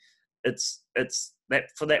 biodiversity. It's that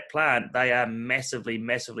for that plant, they are massively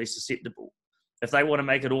susceptible. If they want to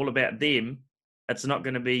make it all about them, it's not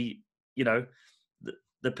going to be, you know,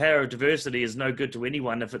 the power of diversity is no good to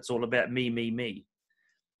anyone if it's all about me.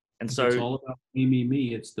 And if so it's all about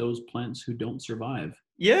me, it's those plants who don't survive.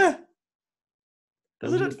 yeah,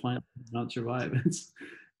 Those are the plants that do not survive.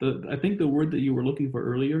 I think the word that you were looking for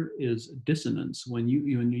earlier is dissonance. When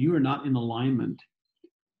you are not in alignment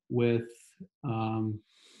with your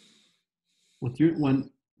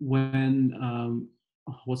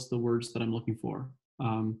what's the words that I'm looking for?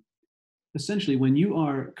 Essentially, when you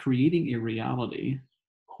are creating a reality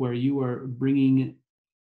where you are bringing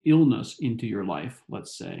illness into your life,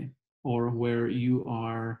 let's say, or where you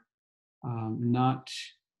are not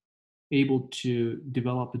able to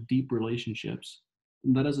develop deep relationships,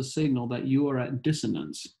 and that is a signal that you are at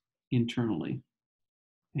dissonance internally,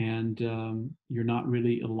 and you're not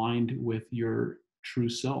really aligned with your true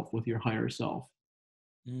self, with your higher self.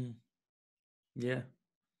 Mm. Yeah.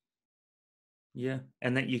 Yeah.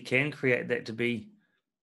 And that you can create that to be,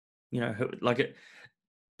 you know, like it,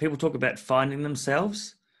 people talk about finding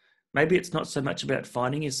themselves. Maybe it's not so much about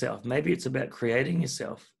finding yourself. Maybe it's about creating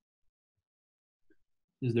yourself.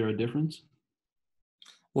 Is there a difference?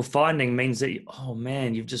 Well, finding means that, oh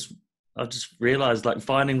man, I've just realized, like,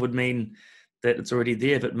 finding would mean that it's already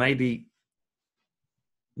there, but maybe,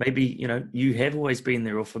 you know, you have always been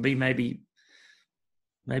there. Or for me, maybe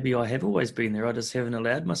I have always been there. I just haven't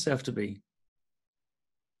allowed myself to be.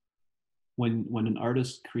 When an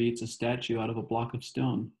artist creates a statue out of a block of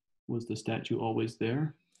stone, was the statue always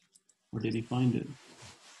there, or did he find it?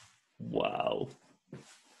 Wow.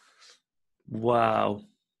 Wow.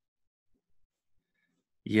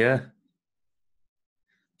 Yeah.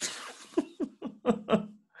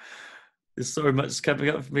 There's so much coming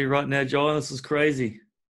up for me right now, John. This is crazy.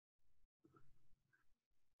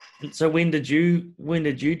 So when did you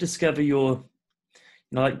discover your, you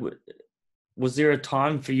know, like, was there a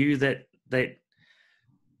time for you that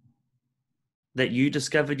you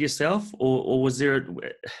discovered yourself, or was there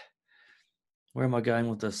where am I going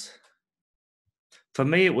with this? For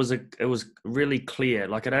me, it was really clear.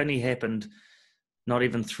 Like, it only happened not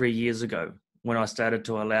even 3 years ago, when I started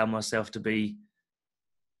to allow myself to be,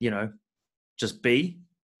 you know, just be,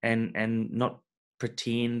 and not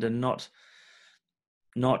pretend, and not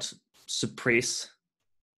suppress.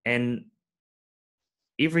 And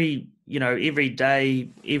every day,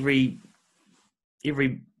 every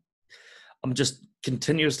I'm just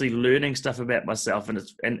continuously learning stuff about myself, and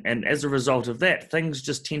and as a result of that, things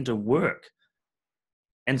just tend to work.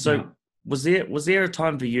 And so Yeah. was there a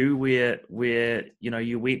time for you where you know,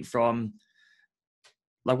 you went from,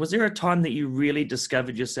 like, was there a time that you really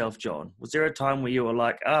discovered yourself, John? Was there a time where you were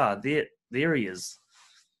like, there he is?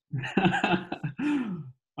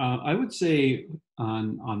 I would say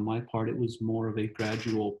on my part, it was more of a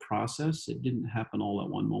gradual process. It didn't happen all at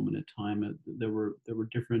one moment in time. There were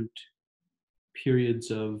different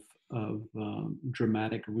periods of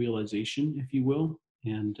dramatic realization, if you will,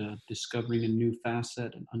 and discovering a new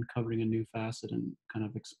facet and uncovering a new facet and kind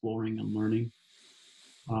of exploring and learning.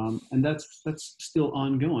 And that's still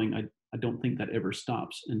ongoing. I don't think that ever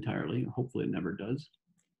stops entirely. Hopefully, it never does.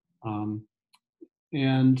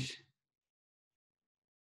 And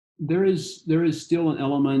there is still an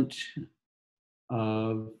element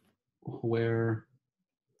of where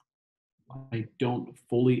I don't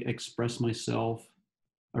fully express myself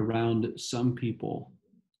around some people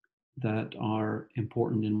that are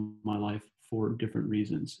important in my life for different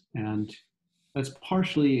reasons. And That's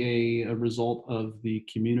partially a result of the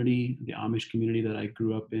community, the Amish community that I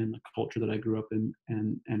grew up in, the culture that I grew up in,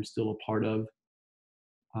 and am still a part of.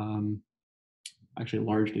 Um, Actually,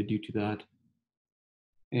 largely due to that.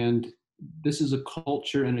 And this is a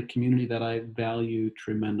culture and a community that I value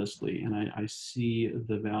tremendously, and I see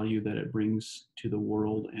the value that it brings to the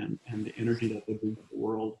world and the energy that they bring to the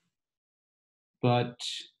world. But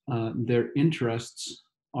their interests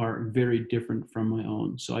are very different from my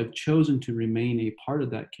own. So I've chosen to remain a part of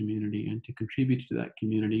that community and to contribute to that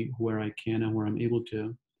community where I can and where I'm able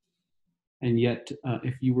to. And yet,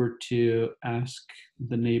 if you were to ask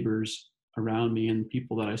the neighbors around me and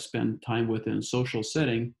people that I spend time with in a social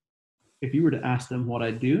setting, if you were to ask them what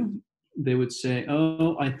I do, they would say,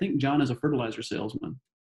 "Oh, I think John is a fertilizer salesman."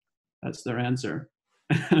 That's their answer.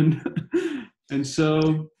 And, and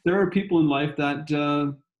so there are people in life that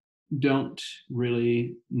don't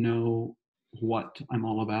really know what I'm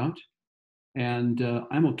all about. And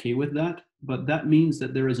I'm okay with that. But that means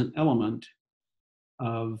that there is an element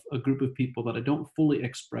of a group of people that I don't fully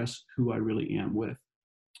express who I really am with.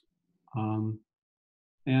 Um,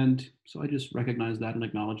 and so I just recognize that and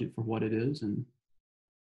acknowledge it for what it is and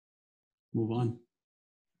move on.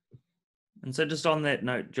 And so, just on that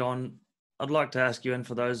note, John, I'd like to ask you, and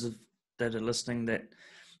for those that are listening that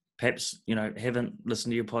perhaps haven't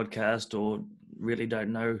listened to your podcast or really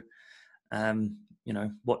don't know,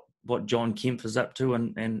 what John Kempf is up to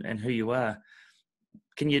and who you are.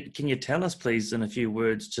 Can you tell us, please, in a few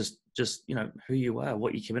words, just who you are,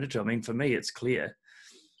 what you're committed to? I mean, for me, it's clear,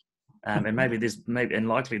 and and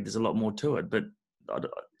likely there's a lot more to it. But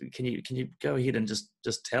can you go ahead and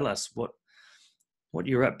just tell us what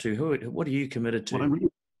you're up to? What are you committed to?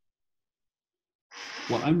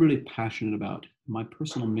 What I'm really passionate about, my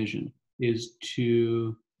personal mission, is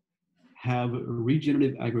to have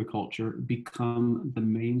regenerative agriculture become the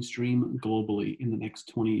mainstream globally in the next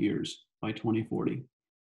 20 years by 2040,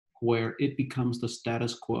 where it becomes the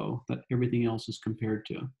status quo that everything else is compared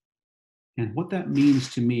to. And what that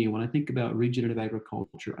means to me, when I think about regenerative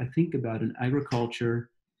agriculture, I think about an agriculture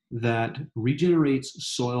that regenerates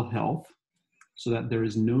soil health so that there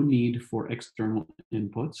is no need for external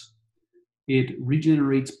inputs. It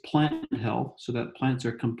regenerates plant health so that plants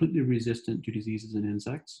are completely resistant to diseases and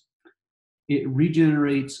insects. It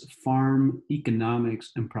regenerates farm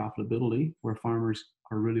economics and profitability, where farmers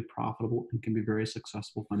are really profitable and can be very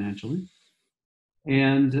successful financially.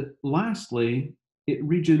 And lastly, it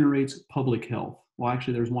regenerates public health. Well,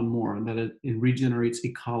 actually, there's one more, and that it regenerates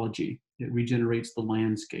ecology. It regenerates the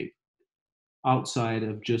landscape outside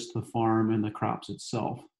of just the farm and the crops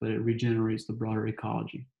itself, but it regenerates the broader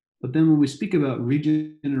ecology. But then when we speak about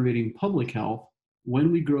regenerating public health,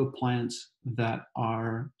 when we grow plants that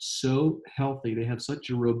are so healthy, they have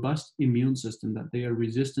such a robust immune system that they are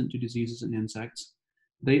resistant to diseases and insects,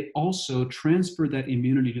 they also transfer that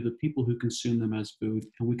immunity to the people who consume them as food,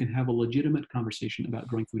 and we can have a legitimate conversation about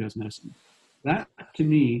growing food as medicine. That, to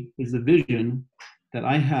me, is the vision that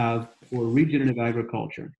I have for regenerative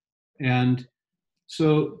agriculture. And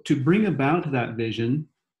so to bring about that vision,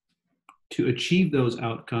 to achieve those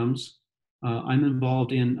outcomes, I'm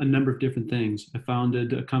involved in a number of different things. I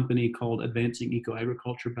founded a company called Advancing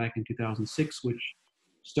Eco-Agriculture back in 2006, which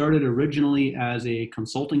started originally as a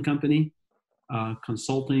consulting company,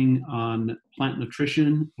 consulting on plant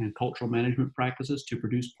nutrition and cultural management practices to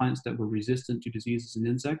produce plants that were resistant to diseases and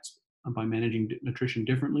insects by managing nutrition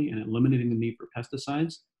differently and eliminating the need for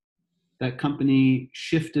pesticides. That company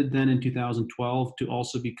shifted then in 2012 to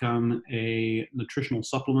also become a nutritional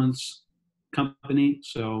supplements company.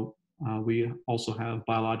 So we also have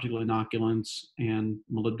biological inoculants and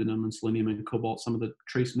molybdenum and selenium and cobalt, some of the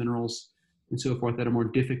trace minerals and so forth that are more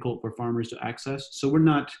difficult for farmers to access. So we're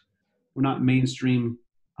not mainstream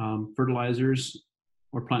fertilizers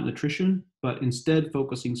or plant nutrition, but instead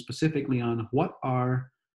focusing specifically on what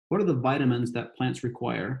are the vitamins that plants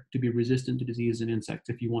require to be resistant to disease and insects,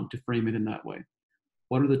 if you want to frame it in that way.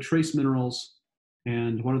 What are the trace minerals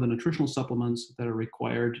and what are the nutritional supplements that are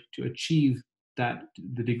required to achieve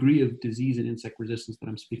the degree of disease and insect resistance that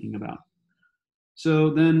I'm speaking about? So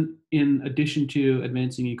then, in addition to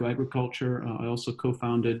advancing eco-agriculture, I also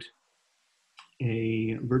co-founded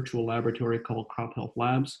a virtual laboratory called Crop Health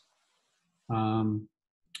Labs.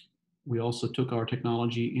 We also took our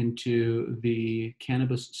technology into the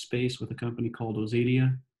cannabis space with a company called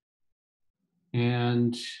Ozadia.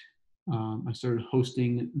 And I started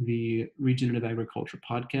hosting the Regenerative Agriculture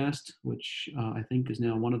podcast, which I think is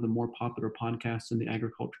now one of the more popular podcasts in the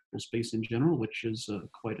agricultural space in general, which is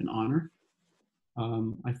quite an honor.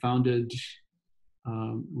 I founded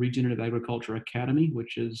Regenerative Agriculture Academy,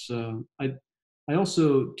 which is, I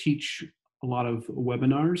also teach a lot of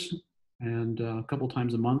webinars, and a couple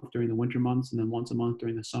times a month during the winter months, and then once a month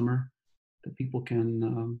during the summer that people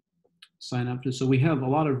can sign up to. So we have a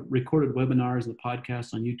lot of recorded webinars, the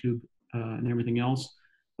podcasts on YouTube, and everything else.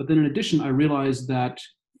 But then in addition, I realized that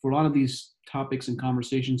for a lot of these topics and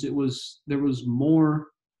conversations, there was more.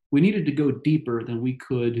 We needed to go deeper than we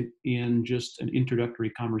could in just an introductory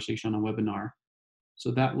conversation on a webinar.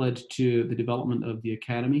 So that led to the development of the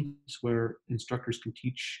academies, where instructors can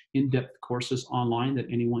teach in-depth courses online that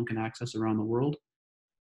anyone can access around the world.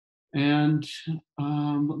 And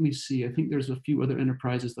let me see, I think there's a few other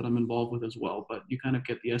enterprises that I'm involved with as well, but you kind of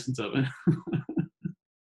get the essence of it.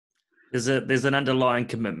 There's an underlying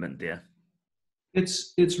commitment there.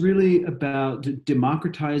 It's really about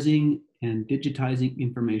democratizing and digitizing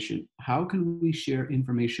information. How can we share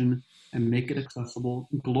information and make it accessible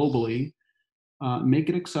globally? Make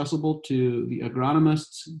it accessible to the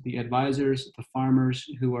agronomists, the advisors, the farmers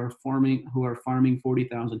who are farming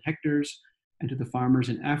 40,000 hectares, and to the farmers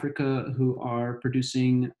in Africa who are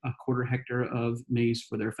producing a quarter hectare of maize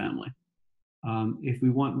for their family. If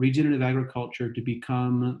we want regenerative agriculture to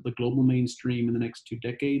become the global mainstream in the next 2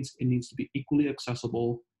 decades, it needs to be equally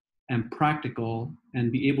accessible and practical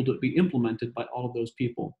and be able to be implemented by all of those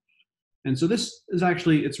people. And so this is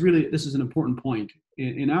actually, this is an important point.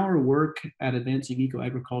 In our work at Advancing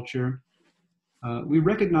Eco-Agriculture, we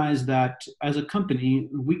recognize that as a company,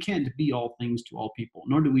 we can't be all things to all people,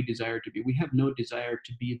 nor do we desire to be. We have no desire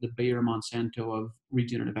to be the Bayer Monsanto of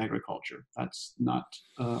regenerative agriculture. That's not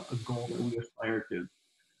a goal that we aspire to.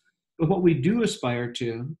 But what we do aspire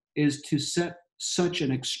to is to set such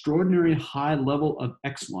an extraordinary high level of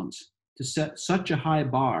excellence, to set such a high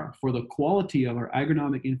bar for the quality of our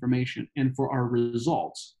agronomic information and for our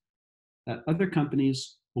results, that other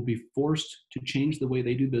companies will be forced to change the way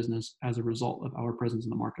they do business as a result of our presence in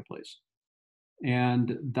the marketplace.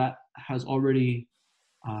 And that has already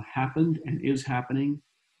happened and is happening.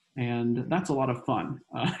 And that's a lot of fun.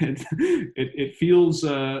 It feels,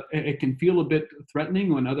 it can feel a bit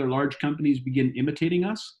threatening when other large companies begin imitating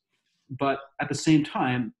us. But at the same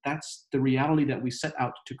time, that's the reality that we set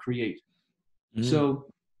out to create. So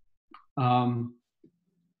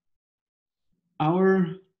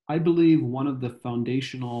I believe one of the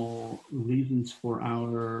foundational reasons for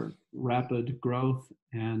our rapid growth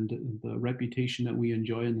and the reputation that we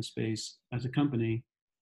enjoy in the space as a company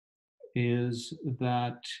is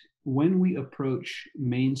that when we approach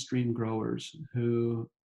mainstream growers who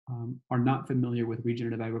are not familiar with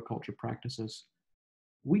regenerative agriculture practices,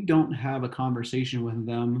 we don't have a conversation with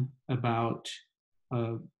them about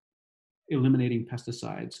eliminating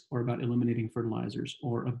pesticides or about eliminating fertilizers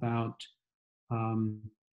or about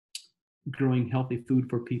growing healthy food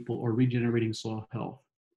for people or regenerating soil health.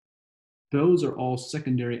 Those are all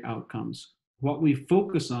secondary outcomes. What we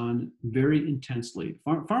focus on very intensely,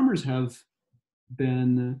 farmers have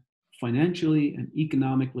been financially and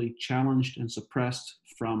economically challenged and suppressed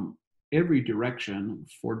from every direction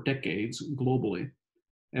for decades globally,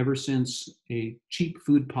 ever since a cheap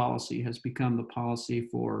food policy has become the policy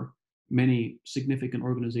for many significant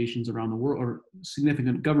organizations around the world, or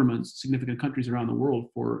significant governments, significant countries around the world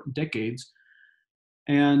for decades.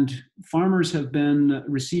 And farmers have been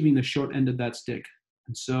receiving the short end of that stick.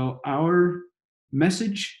 And so our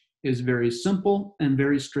message is very simple and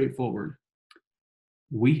very straightforward.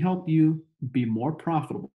 We help you be more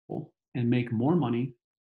profitable and make more money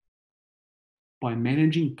by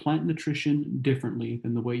managing plant nutrition differently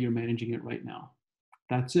than the way you're managing it right now.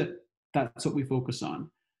 That's it. That's what we focus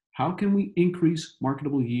on. How can we increase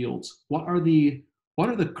marketable yields? What are the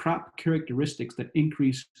crop characteristics that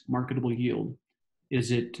increase marketable yield?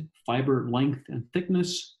 Is it fiber length and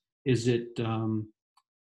thickness? Is it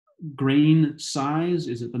grain size?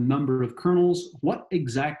 Is it the number of kernels? What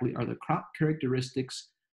exactly are the crop characteristics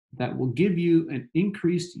that will give you an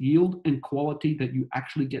increased yield and quality that you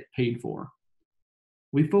actually get paid for?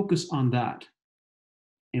 We focus on that,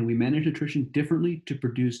 and we manage nutrition differently to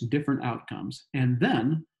produce different outcomes. And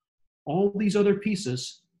then all these other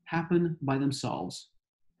pieces happen by themselves.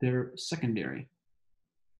 They're secondary.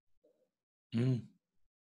 I'm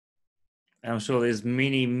sure there's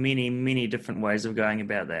many different ways of going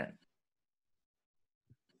about that.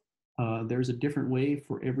 There's a different way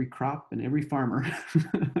for every crop and every farmer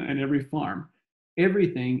and every farm.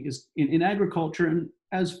 Everything is, in agriculture, and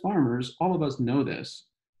as farmers, all of us know this,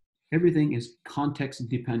 everything is context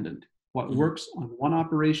dependent. What works on one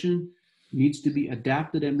operation needs to be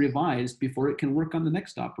adapted and revised before it can work on the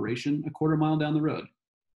next operation a quarter mile down the road.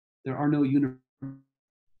 There are no universal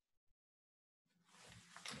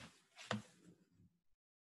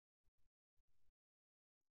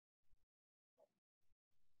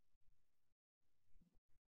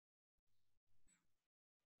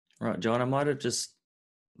Right, John, I might have just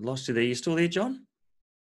lost you there. You still there, John?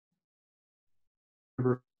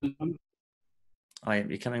 I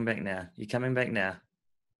am. You're coming back now. You're coming back now.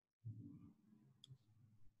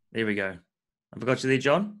 There we go. Have I got you there,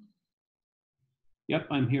 John? Yep,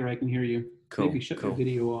 I'm here. I can hear you. Cool. Maybe shut cool. your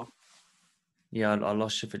video off. Yeah, I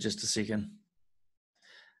lost you for just a second.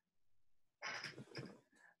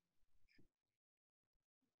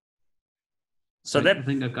 So I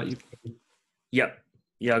think I've got you. Yep.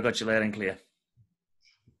 Yeah, I got you loud and clear.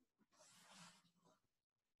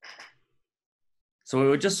 So we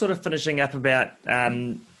were just sort of finishing up about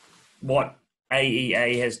what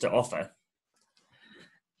AEA has to offer.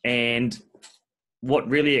 And what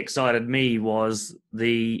really excited me was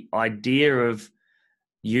the idea of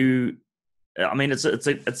you. I mean, it's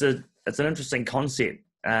an interesting concept,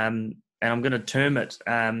 and I'm going to term it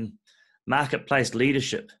marketplace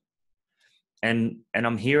leadership. And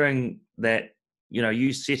I'm hearing that, you know,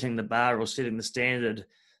 you setting the bar or setting the standard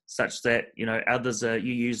such that, you know, others are,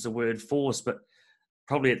 you use the word force, but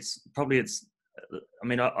probably it's I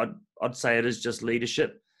mean, I'd say it is just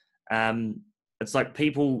leadership. It's like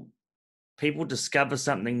people discover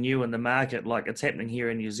something new in the market, like it's happening here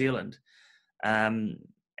in New Zealand, and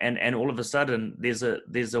all of a sudden there's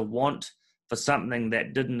a want for something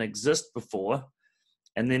that didn't exist before,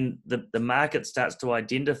 and then the market starts to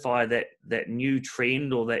identify that new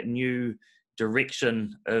trend or that new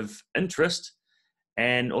direction of interest,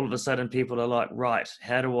 and all of a sudden people are like, right,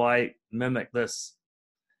 how do I mimic this?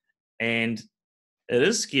 And it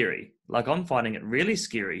is scary. Like, I'm finding it really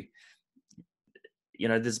scary. You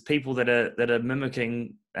know, there's people that are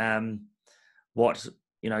mimicking what,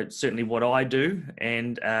 you know, certainly what I do,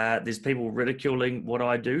 and there's people ridiculing what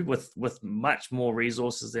I do with much more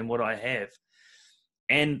resources than what I have.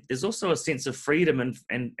 And there's also a sense of freedom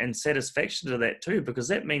and satisfaction to that too, because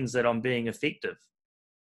that means that I'm being effective.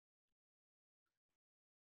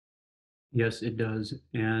 Yes, it does.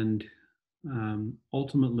 And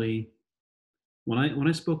ultimately, when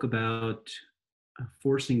I spoke about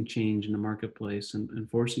forcing change in the marketplace and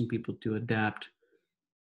forcing people to adapt,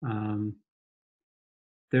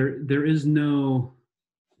 there is no,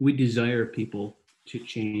 we desire people to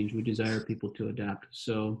change, we desire people to adapt.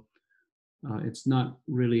 So it's not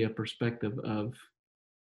really a perspective of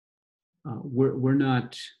we're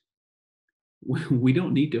not, we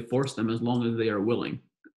don't need to force them as long as they are willing.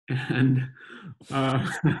 And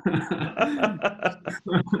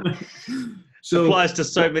so applies to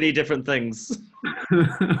so many different things.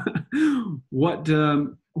 What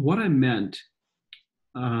I meant,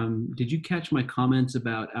 did you catch my comments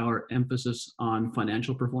about our emphasis on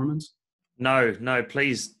financial performance? No,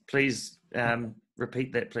 please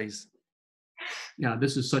repeat that, please. Yeah,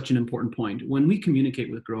 this is such an important point. When we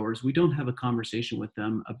communicate with growers, we don't have a conversation with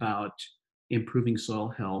them about improving soil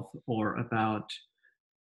health or about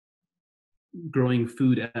growing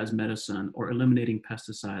food as medicine or eliminating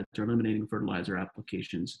pesticides or eliminating fertilizer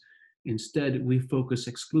applications. Instead, we focus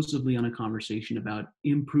exclusively on a conversation about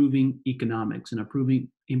improving economics and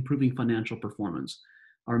improving financial performance.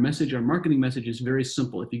 Our message, our marketing message is very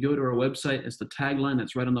simple. If you go to our website, it's the tagline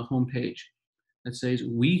that's right on the homepage that says,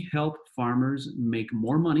 we help farmers make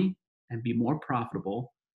more money and be more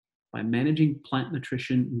profitable by managing plant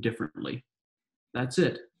nutrition differently. That's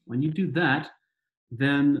it. When you do that,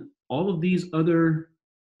 then all of these other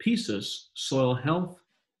pieces, soil health,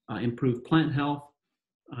 improved plant health,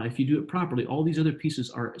 if you do it properly, all these other pieces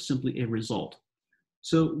are simply a result.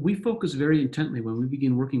 So we focus very intently when we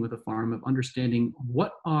begin working with a farm of understanding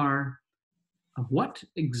what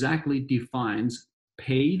exactly defines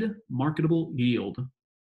paid marketable yield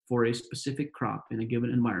for a specific crop in a given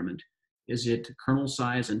environment. Is it kernel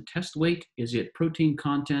size and test weight? Is it protein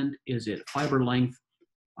content? Is it fiber length?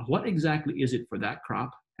 What exactly is it for that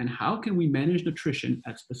crop? And how can we manage nutrition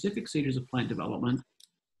at specific stages of plant development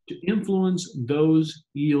to influence those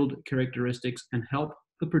yield characteristics and help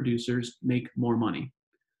the producers make more money?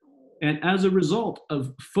 And as a result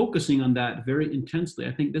of focusing on that very intensely,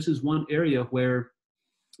 I think this is one area where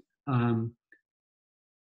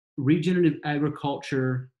regenerative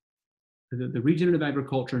agriculture, the regenerative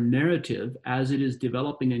agriculture narrative as it is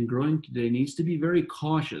developing and growing today, needs to be very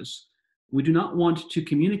cautious. We do not want to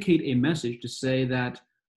communicate a message to say that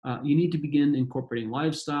you need to begin incorporating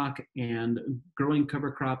livestock and growing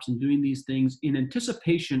cover crops and doing these things in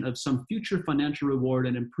anticipation of some future financial reward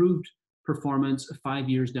and improved performance 5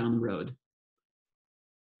 years down the road.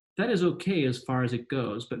 That is okay as far as it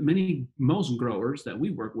goes, but most growers that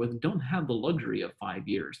we work with don't have the luxury of 5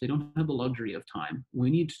 years. They don't have the luxury of time. We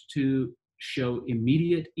need to show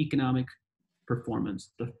immediate economic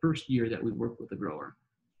performance the first year that we work with the grower.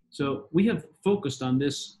 So we have focused on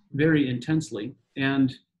this very intensely.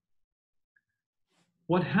 And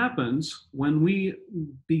what happens when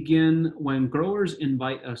when growers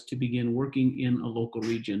invite us to begin working in a local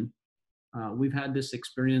region, we've had this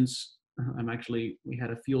experience. We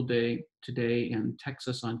had a field day today in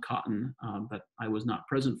Texas on cotton that I was not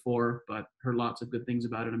present for, but heard lots of good things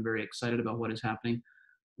about it. I'm very excited about what is happening.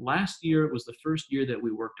 Last year was the first year that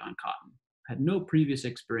we worked on cotton. Had no previous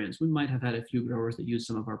experience. We might have had a few growers that used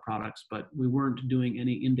some of our products, but we weren't doing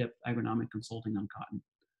any in-depth agronomic consulting on cotton.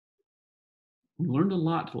 We learned a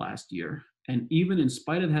lot last year. And even in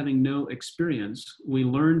spite of having no experience, we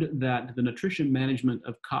learned that the nutrition management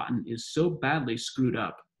of cotton is so badly screwed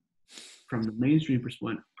up from the mainstream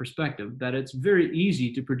perspective that it's very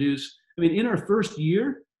easy to produce. I mean, in our first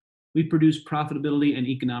year, we produced profitability and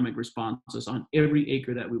economic responses on every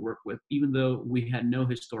acre that we work with, even though we had no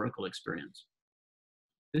historical experience.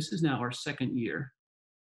 This is now our second year.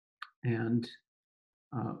 And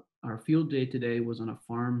our field day today was on a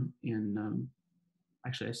farm in,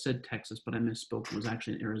 actually I said Texas, but I misspoke. It was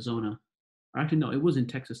actually in Arizona. Or actually, no, it was in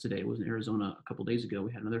Texas today. It was in Arizona a couple days ago.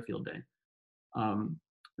 We had another field day. And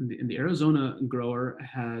the Arizona grower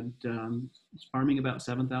was farming about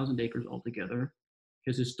 7,000 acres altogether.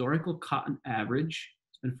 His historical cotton average,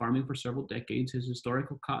 he's been farming for several decades. His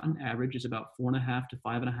historical cotton average is about 4.5 to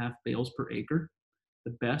 5.5 bales per acre.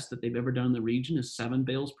 The best that they've ever done in the region is 7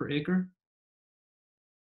 bales per acre.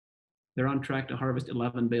 They're on track to harvest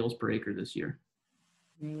 11 bales per acre this year.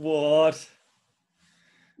 What?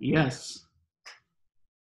 Yes.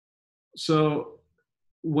 So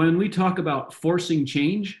when we talk about forcing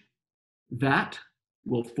change, that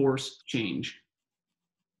will force change.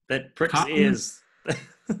 That pricks ears.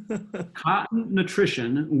 Cotton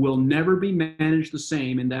nutrition will never be managed the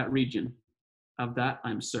same in that region. Of that,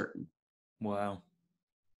 I'm certain. Wow.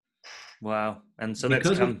 And so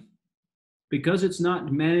because it's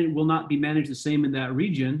not managed, will not be managed the same in that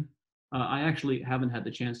region. I actually haven't had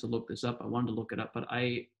the chance to look this up. I wanted to look it up, but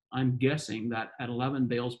I'm guessing that at 11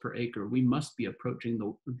 bales per acre, we must be approaching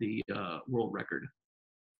the world record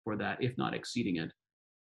for that, if not exceeding it.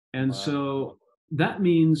 And so that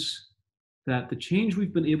means that the change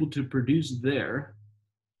we've been able to produce there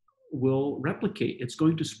will replicate. It's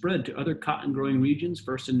going to spread to other cotton growing regions,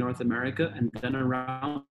 first in North America and then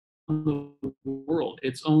around the world.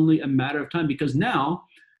 It's only a matter of time, because now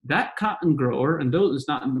that cotton grower, and though it's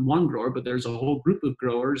not one grower, but there's a whole group of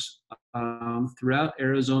growers throughout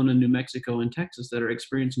Arizona, New Mexico, and Texas that are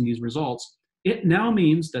experiencing these results. It now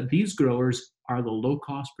means that these growers are the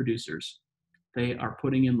low-cost producers. They are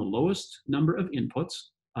putting in the lowest number of inputs.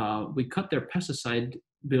 We cut their pesticide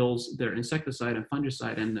bills, their insecticide and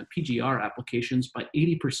fungicide and the PGR applications by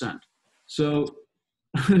 80%. So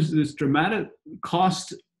this dramatic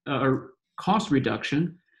cost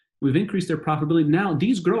reduction. We've increased their profitability. Now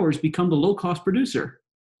these growers become the low-cost producer,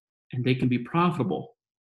 and they can be profitable.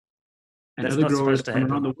 And other growers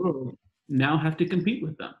around the world now have to compete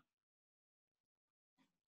with them.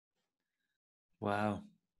 Wow.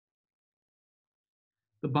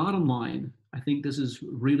 The bottom line, I think this is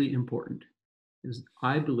really important, is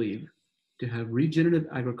I believe to have regenerative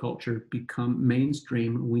agriculture become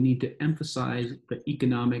mainstream, we need to emphasize the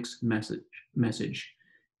economics message.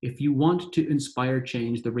 If you want to inspire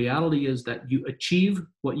change, the reality is that you achieve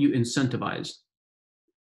what you incentivize.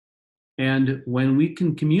 And when we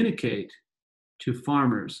can communicate to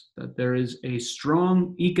farmers that there is a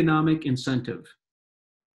strong economic incentive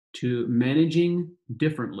to managing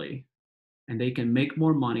differently, and they can make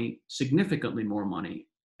more money, significantly more money,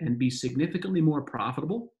 and be significantly more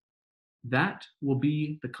profitable, that will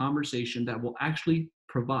be the conversation that will actually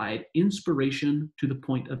provide inspiration to the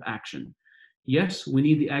point of action. Yes, we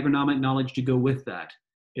need the agronomic knowledge to go with that.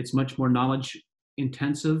 It's much more knowledge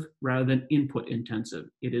intensive rather than input intensive.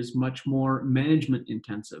 It is much more management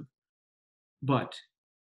intensive. But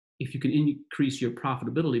if you can increase your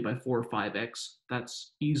profitability by 4 or 5x,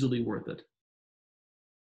 that's easily worth it.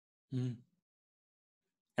 Mm.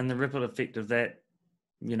 And the ripple effect of that,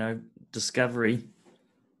 discovery,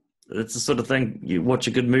 it's the sort of thing, you watch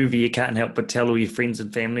a good movie, you can't help but tell all your friends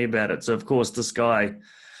and family about it. So of course, this guy,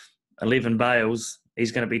 11 bales,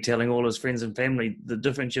 he's going to be telling all his friends and family the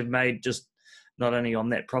difference you've made, just not only on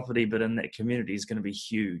that property, but in that community, is going to be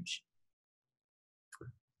huge.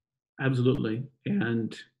 Absolutely.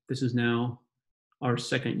 And this is now our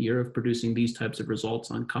second year of producing these types of results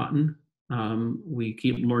on cotton. We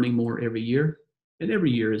keep learning more every year, and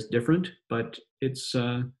every year is different, but it's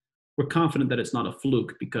we're confident that it's not a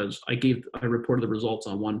fluke, because I reported the results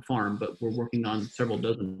on one farm, but we're working on several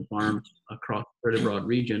dozen farms across a very broad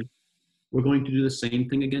region. we're going to do the same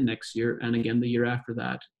thing again next year and again the year after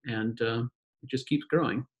that. And it just keeps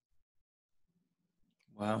growing.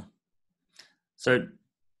 Wow. So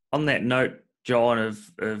on that note, John, of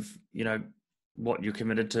what you're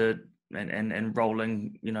committed to and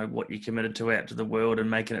rolling, what you're committed to out to the world and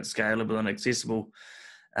making it scalable and accessible,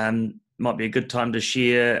 might be a good time to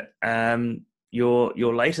share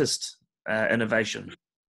your latest innovation.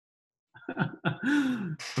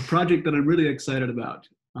 A project that I'm really excited about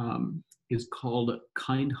is called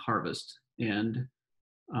Kind Harvest. And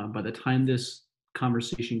by the time this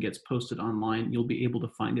conversation gets posted online, you'll be able to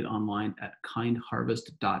find it online at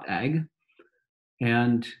kindharvest.ag.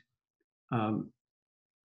 And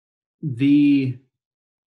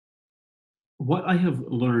what I have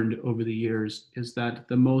learned over the years is that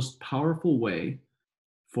the most powerful way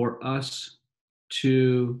for us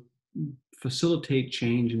to facilitate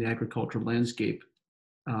change in the agricultural landscape,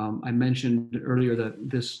 I mentioned earlier that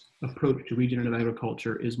this approach to regenerative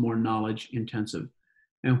agriculture is more knowledge intensive.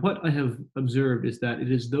 And what I have observed is that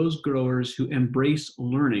it is those growers who embrace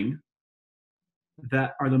learning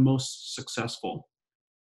that are the most successful.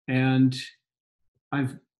 And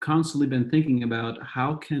I've constantly been thinking about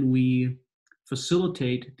how can we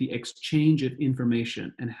facilitate the exchange of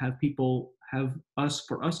information and have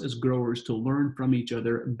for us as growers to learn from each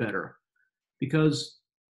other better. Because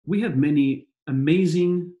we have many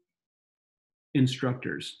amazing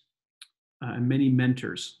instructors and many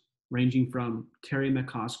mentors, ranging from Terry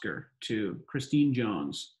McCosker to Christine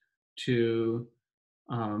Jones to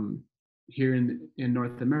here in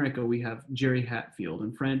North America, we have Jerry Hatfield.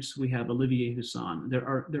 In France, we have Olivier Husson. There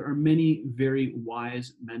are many very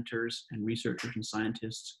wise mentors and researchers and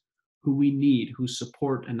scientists who we need, whose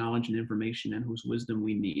support and knowledge and information and whose wisdom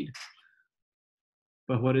we need.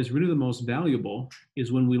 But what is really the most valuable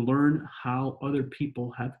is when we learn how other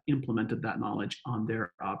people have implemented that knowledge on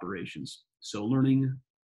their operations. So learning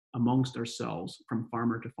amongst ourselves from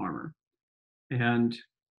farmer to farmer. And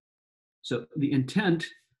so the intent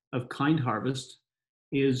of Kind Harvest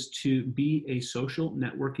is to be a social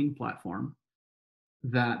networking platform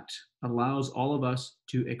that allows all of us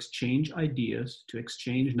to exchange ideas, to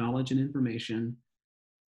exchange knowledge and information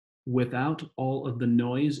without all of the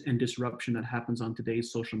noise and disruption that happens on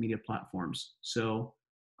today's social media platforms. So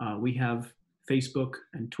we have Facebook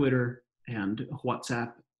and Twitter and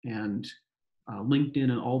WhatsApp and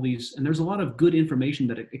LinkedIn and all these, and there's a lot of good information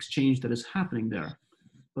that exchange that is happening there,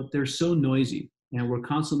 but they're so noisy and we're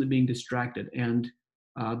constantly being distracted. And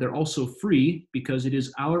they're also free because it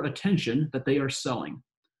is our attention that they are selling.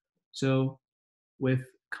 So with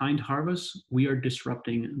Kind Harvest, we are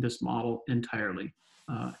disrupting this model entirely.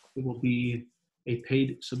 It will be a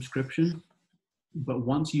paid subscription, but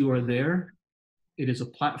once you are there, it is a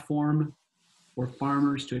platform for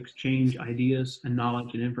farmers to exchange ideas and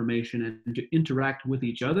knowledge and information and to interact with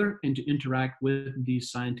each other and to interact with these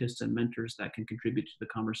scientists and mentors that can contribute to the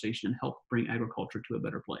conversation and help bring agriculture to a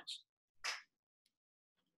better place.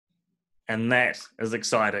 And that is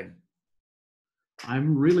exciting.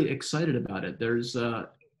 I'm really excited about it.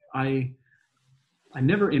 I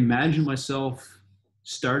never imagined myself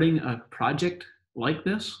starting a project like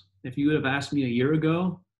this. If you would have asked me a year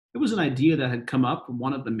ago, it was an idea that had come up,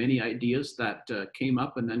 one of the many ideas that came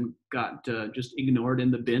up and then got just ignored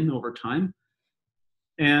in the bin over time.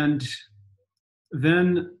 And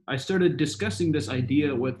then I started discussing this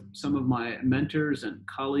idea with some of my mentors and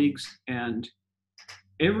colleagues, and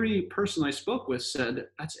every person I spoke with said,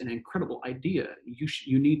 that's an incredible idea.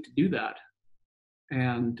 You need to do that.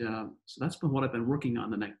 And so that's been what I've been working on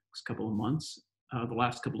the last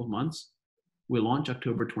couple of months. We launch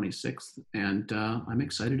October 26th, and I'm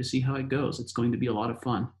excited to see how it goes. It's going to be a lot of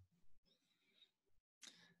fun.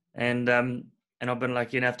 And I've been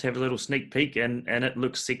lucky enough to have a little sneak peek, and it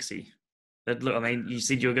looks sexy. You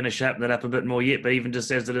said you were going to sharpen it up a bit more yet, but even just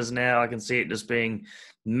as it is now, I can see it just being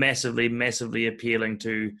massively, massively appealing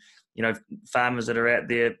to, farmers that are out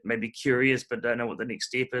there maybe curious but don't know what the next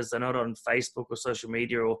step is. They're not on Facebook or social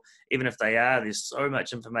media, or even if they are, there's so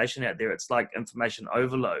much information out there. It's like information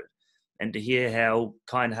overload. And to hear how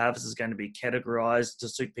Kind Harvest is going to be categorized to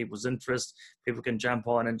suit people's interests, people can jump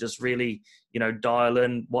on and just really, dial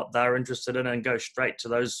in what they're interested in and go straight to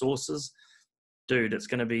those sources. Dude, it's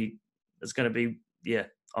going to be, yeah,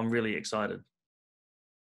 I'm really excited.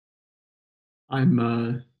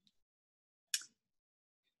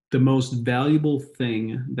 The most valuable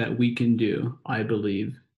thing that we can do, I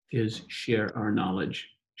believe, is share our knowledge,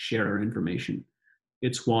 share our information.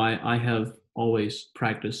 It's why I have always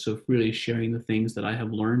practiced so freely sharing the things that I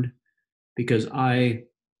have learned, because I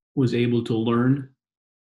was able to learn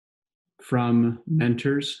from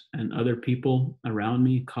mentors and other people around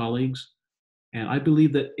me, colleagues, And I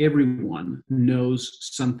believe that everyone knows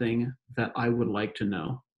something that I would like to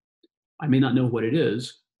know. I may not know what it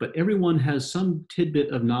is, but everyone has some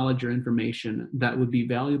tidbit of knowledge or information that would be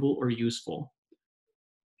valuable or useful.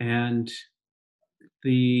 And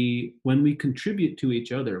when we contribute to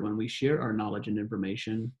each other, when we share our knowledge and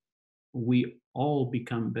information, we all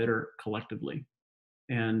become better collectively.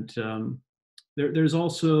 And there's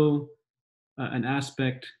also an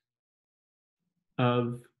aspect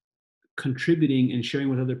of contributing and sharing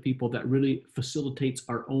with other people that really facilitates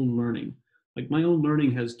our own learning. Like my own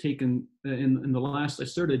learning has taken in the last, I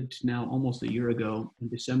started now almost a year ago, in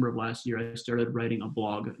December of last year, I started writing a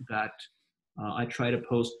blog that I try to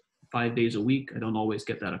post 5 days a week. I don't always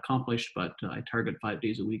get that accomplished, but I target 5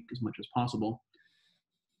 days a week as much as possible.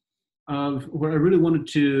 Where I really wanted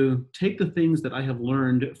to take the things that I have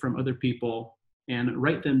learned from other people and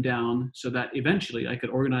write them down so that eventually I could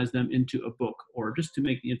organize them into a book, or just to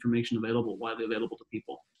make the information available, widely available to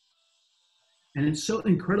people. And it's so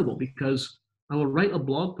incredible because I will write a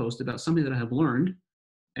blog post about something that I have learned,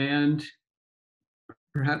 and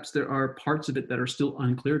perhaps there are parts of it that are still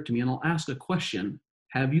unclear to me, and I'll ask a question.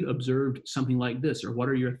 Have you observed something like this? Or what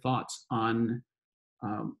are your thoughts on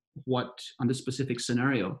on this specific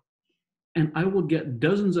scenario? And I will get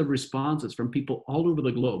dozens of responses from people all over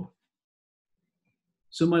the globe.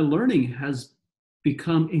 So my learning has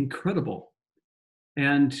become incredible.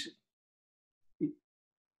 And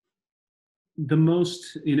the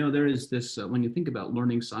most, there is this, when you think about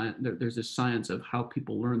learning science, there's this science of how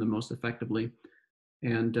people learn the most effectively.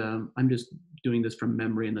 And I'm just doing this from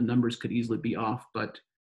memory, and the numbers could easily be off, but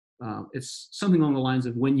it's something along the lines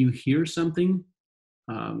of when you hear something,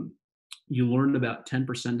 you learn about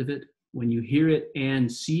 10% of it. When you hear it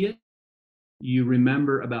and see it, you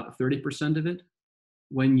remember about 30% of it.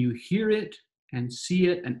 When you hear it and see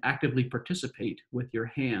it and actively participate with your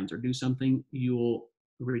hands or do something, you'll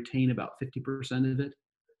retain about 50% of it.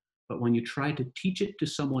 But when you try to teach it to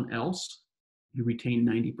someone else, you retain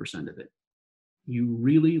 90% of it. You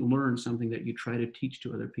really learn something that you try to teach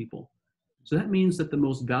to other people. So that means that the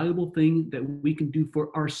most valuable thing that we can do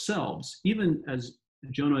for ourselves, even as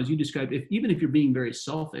Jono, as you described, even if you're being very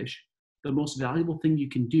selfish, the most valuable thing you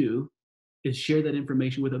can do is share that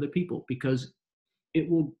information with other people, because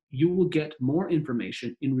you will get more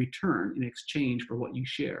information in return, in exchange for what you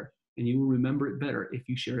share, and you will remember it better if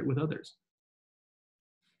you share it with others.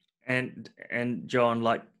 And John,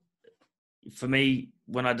 like for me,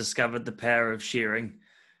 when I discovered the power of sharing,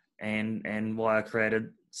 and why I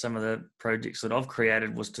created some of the projects that I've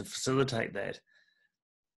created, was to facilitate that.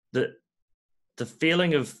 The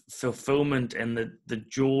feeling of fulfillment and the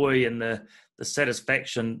joy and the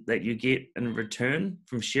satisfaction that you get in return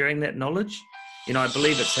from sharing that knowledge, I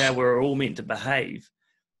believe it's how we're all meant to behave,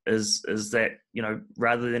 is that,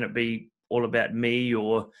 rather than it be all about me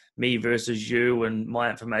or me versus you and my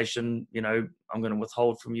information, I'm going to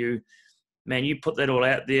withhold from you. Man, you put that all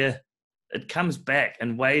out there, it comes back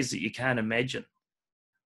in ways that you can't imagine.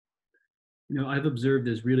 I've observed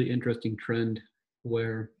this really interesting trend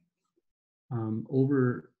where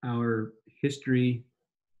over our history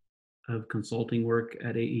of consulting work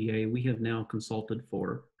at AEA, we have now consulted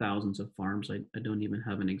for thousands of farms. I don't even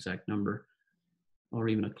have an exact number or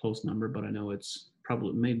even a close number, but I know it's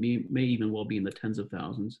probably may even well be in the tens of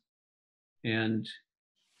thousands. And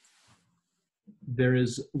there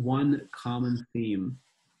is one common theme.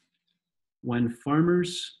 When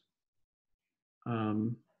farmers,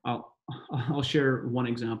 I'll share one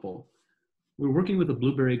example. We're working with a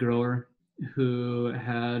blueberry grower who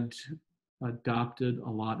had adopted a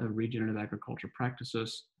lot of regenerative agriculture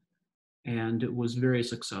practices, and it was very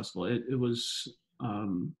successful. It was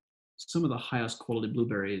some of the highest quality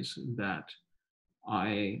blueberries that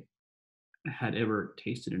I had ever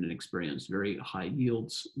tasted and experienced. Very high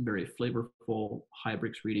yields, very flavorful, high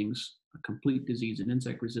Brix readings, a complete disease and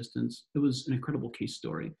insect resistance. It was an incredible case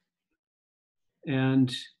story.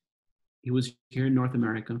 And it was here in North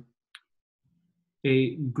America.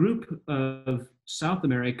 A group of South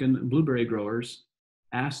American blueberry growers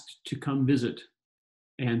asked to come visit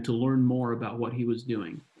and to learn more about what he was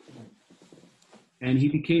doing. And he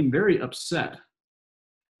became very upset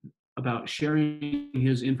about sharing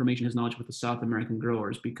his information, his knowledge with the South American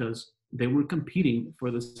growers, because they were competing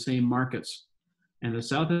for the same markets. And the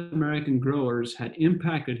South American growers had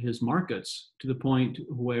impacted his markets to the point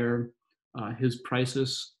where his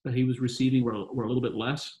prices that he was receiving were a little bit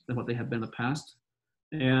less than what they had been in the past.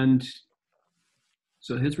 And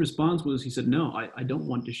so his response was, he said, no, I don't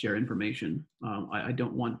want to share information. I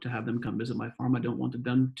don't want to have them come visit my farm. I don't want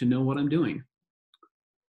them to know what I'm doing.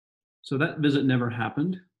 So that visit never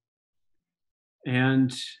happened.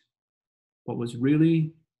 And what was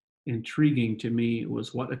really intriguing to me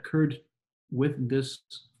was what occurred with this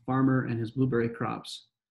farmer and his blueberry crops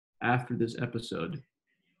after this episode.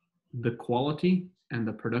 The quality and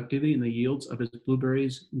the productivity and the yields of his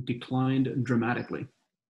blueberries declined dramatically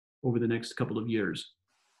over the next couple of years.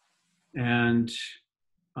 And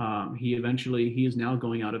he is now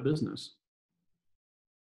going out of business.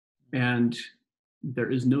 And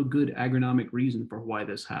there is no good agronomic reason for why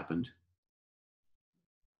this happened.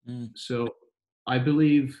 So I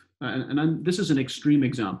believe, this is an extreme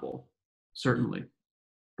example, certainly.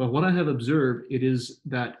 But what I have observed, it is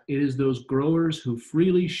those growers who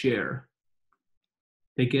freely share,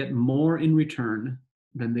 they get more in return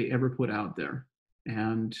than they ever put out there.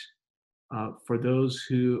 And for those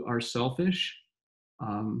who are selfish,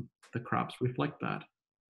 the crops reflect that.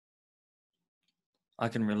 I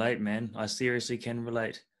can relate, man. I seriously can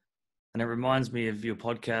relate. And it reminds me of your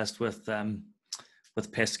podcast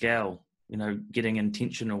with Pascal, getting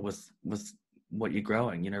intentional with what you're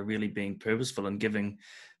growing, really being purposeful and giving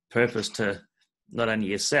purpose to not only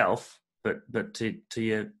yourself, but to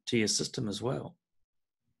your system as well.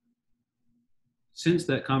 Since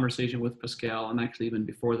that conversation with Pascal, and actually even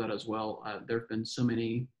before that as well, there have been so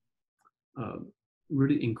many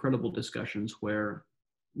really incredible discussions where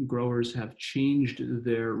growers have changed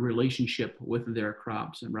their relationship with their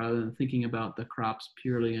crops. And rather than thinking about the crops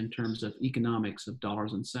purely in terms of economics, of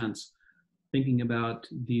dollars and cents, thinking about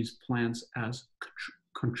these plants as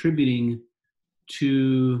contributing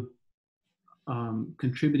to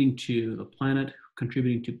the planet,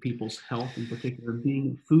 contributing to people's health in particular,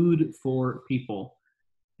 being food for people,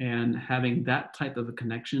 and having that type of a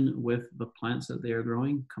connection with the plants that they are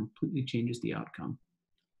growing completely changes the outcome.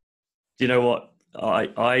 Do you know what?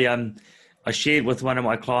 I shared with one of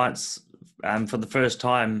my clients for the first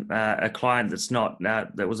time, a client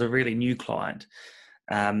that was a really new client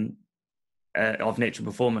of Natural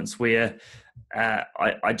Performance, where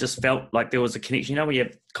I just felt like there was a connection. When you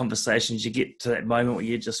have conversations, you get to that moment where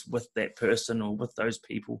you're just with that person or with those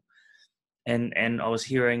people. And I was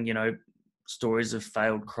hearing, stories of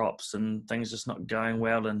failed crops and things just not going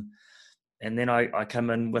well. And then I come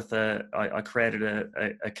in with I created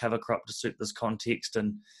a cover crop to suit this context,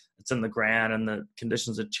 and it's in the ground and the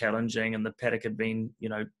conditions are challenging, and the paddock had been,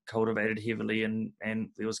 cultivated heavily, and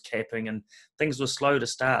there was capping and things were slow to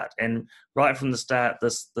start. And right from the start,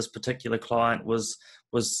 this particular client was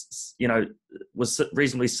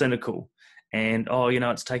reasonably cynical, and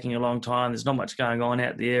it's taking a long time. There's not much going on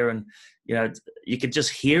out there, and you could just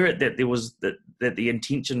hear it that there was that the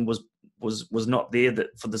intention was not there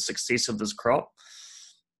for the success of this crop.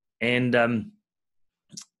 And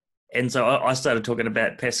so I started talking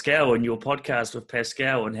about Pascal and your podcast with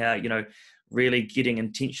Pascal, and how, really getting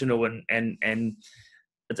intentional and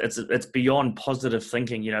it's beyond positive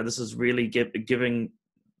thinking. This is really giving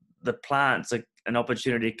the plants an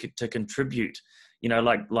opportunity to contribute.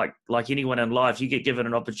 Like anyone in life, you get given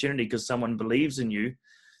an opportunity because someone believes in you.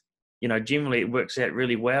 Generally it works out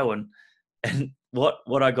really well. And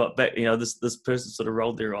what I got back, this person sort of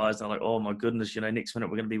rolled their eyes, and I'm like, oh my goodness, next minute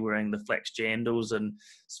we're going to be wearing the flax jandals and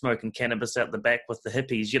smoking cannabis out the back with the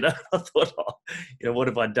hippies. I thought, what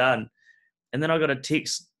have I done? And then I got a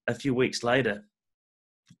text a few weeks later,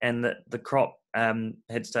 and the crop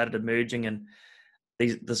had started emerging, and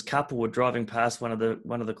this couple were driving past one of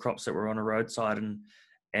the crops that were on a roadside,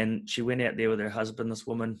 and she went out there with her husband, this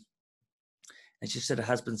woman, and she said her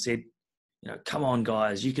husband said, come on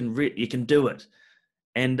guys, you can do it.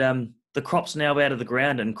 And the crop's now out of the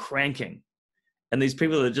ground and cranking, and these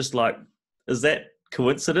people are just like, is that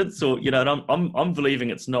coincidence? Or and I'm believing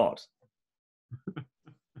it's not.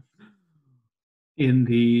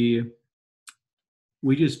 We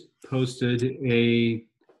just posted the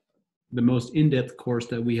most in-depth course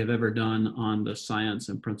that we have ever done on the science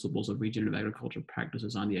and principles of regenerative agriculture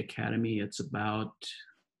practices on the Academy. I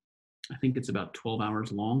think it's about 12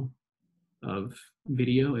 hours long of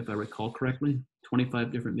video, if I recall correctly,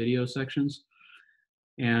 25 different video sections.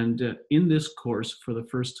 And in this course, for the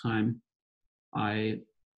first time, I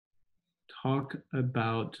talk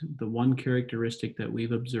about the one characteristic that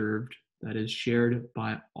we've observed that is shared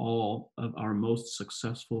by all of our most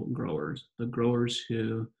successful growers, the growers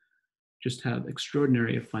who just have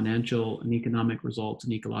extraordinary financial and economic results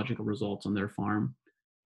and ecological results on their farm.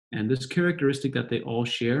 And this characteristic that they all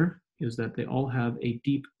share is that they all have a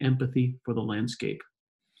deep empathy for the landscape.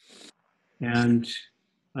 And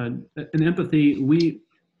an empathy, when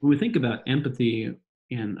we think about empathy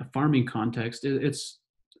in a farming context, it's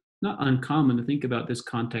not uncommon to think about this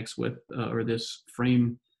context with, or this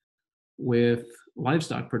frame with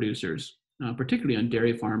livestock producers, particularly on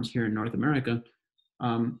dairy farms here in North America.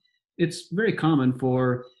 it's very common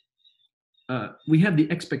for, we have the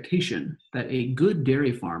expectation that a good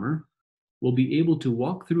dairy farmer will be able to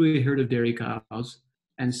walk through a herd of dairy cows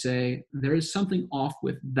and say, there is something off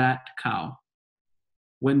with that cow,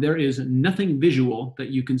 when there is nothing visual that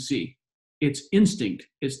you can see. It's instinct.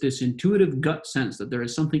 It's this intuitive gut sense that there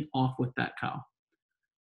is something off with that cow.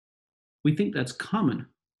 We think that's common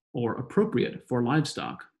or appropriate for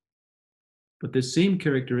livestock. But this same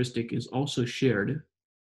characteristic is also shared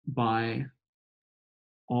by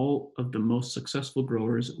all of the most successful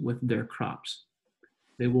growers with their crops.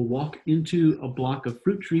 They will walk into a block of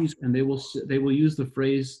fruit trees and they will use the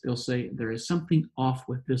phrase, they'll say, there is something off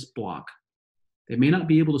with this block. They may not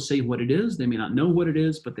be able to say what it is, they may not know what it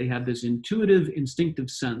is, but they have this intuitive, instinctive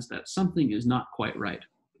sense that something is not quite right.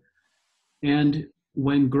 And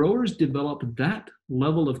when growers develop that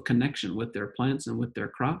level of connection with their plants and with their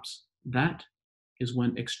crops, that is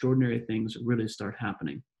when extraordinary things really start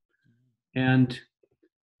happening. And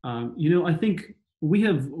I think we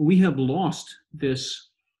have lost this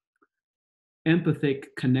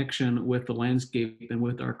empathic connection with the landscape and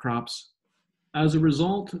with our crops as a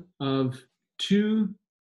result of two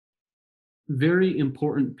very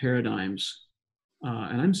important paradigms.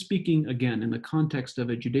 And I'm speaking again in the context of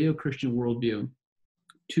a Judeo-Christian worldview,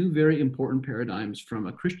 two very important paradigms from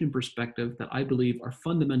a Christian perspective that I believe are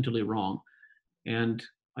fundamentally wrong. And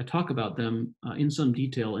I talk about them in some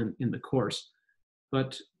detail in the course.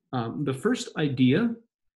 But the first idea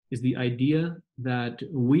is the idea that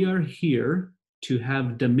we are here to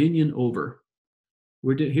have dominion over.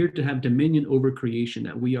 We're here to have dominion over creation,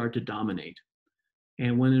 that we are to dominate.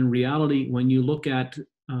 And when in reality, when you look at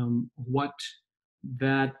what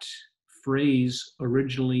that phrase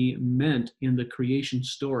originally meant in the creation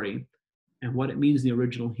story and what it means in the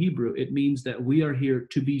original Hebrew, it means that we are here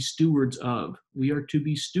to be stewards of. We are to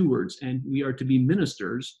be stewards and we are to be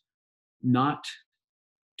ministers, not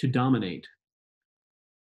to dominate.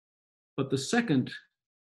 But the second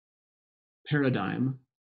paradigm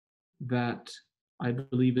that I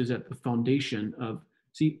believe is at the foundation of,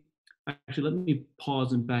 actually, let me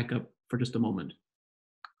pause and back up for just a moment.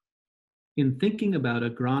 In thinking about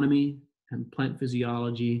agronomy and plant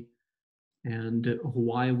physiology and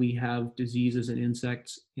why we have diseases and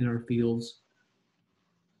insects in our fields,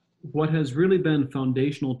 what has really been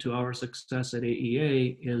foundational to our success at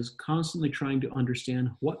AEA is constantly trying to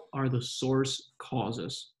understand what are the source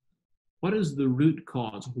causes. What is the root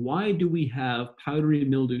cause? Why do we have powdery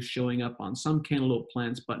mildew showing up on some cantaloupe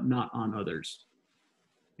plants but not on others?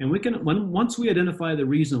 And once we identify the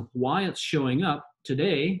reason why it's showing up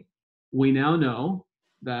today, we now know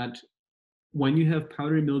that when you have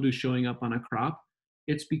powdery mildew showing up on a crop,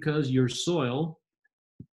 it's because your soil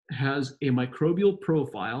has a microbial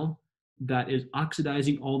profile that is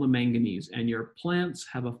oxidizing all the manganese, and your plants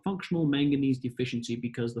have a functional manganese deficiency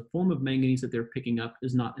because the form of manganese that they're picking up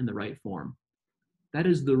is not in the right form. That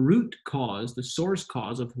is the root cause, the source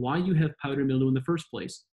cause of why you have powdery mildew in the first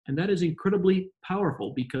place. And that is incredibly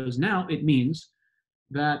powerful because now it means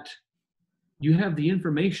that you have the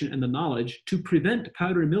information and the knowledge to prevent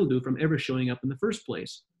powdery mildew from ever showing up in the first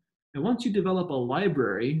place. And once you develop a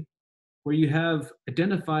library where you have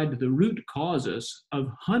identified the root causes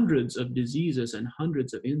of hundreds of diseases and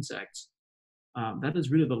hundreds of insects, that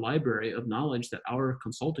is really the library of knowledge that our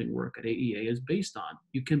consulting work at AEA is based on.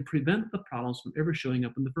 You can prevent the problems from ever showing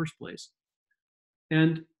up in the first place.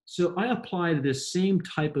 And so I applied this same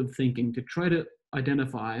type of thinking to try to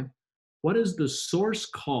identify what is the source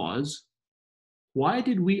cause. Why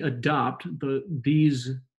did we adopt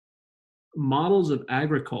these models of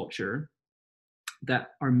agriculture that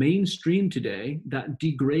are mainstream today that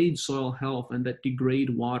degrade soil health and that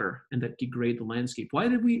degrade water and that degrade the landscape?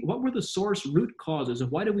 What were the source root causes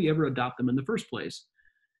of why did we ever adopt them in the first place?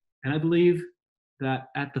 And I believe that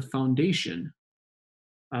at the foundation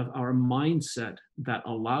of our mindset that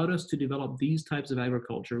allowed us to develop these types of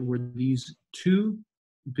agriculture were these two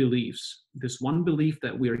beliefs. This one belief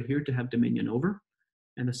that we are here to have dominion over,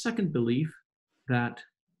 and the second belief that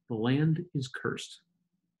the land is cursed.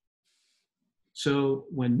 So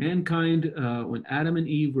when mankind, when Adam and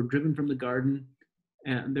Eve were driven from the garden,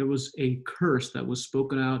 and there was a curse that was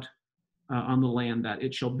spoken out on the land, that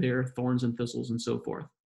it shall bear thorns and thistles and so forth,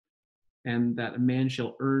 and that a man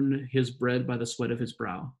shall earn his bread by the sweat of his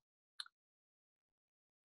brow.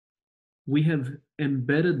 We have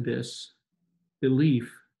embedded this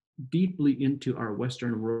belief deeply into our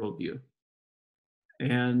Western worldview,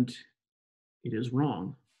 and it is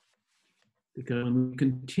wrong. Because when we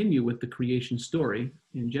continue with the creation story,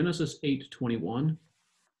 in Genesis 8:21,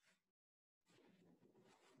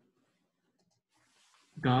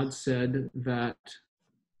 God said that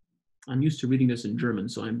I'm used to reading this in German,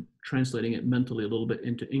 so I'm translating it mentally a little bit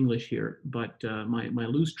into English here. But my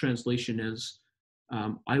loose translation is,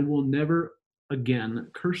 I will never again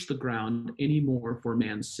curse the ground anymore for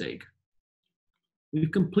man's sake.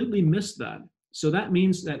 We've completely missed that. So that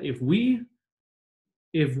means that if we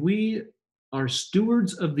are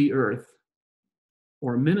stewards of the earth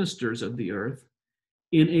or ministers of the earth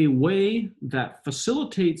in a way that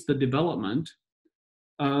facilitates the development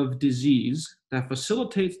of disease, that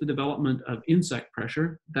facilitates the development of insect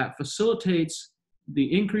pressure, that facilitates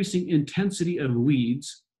the increasing intensity of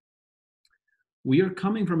weeds, we are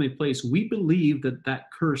coming from a place we believe that that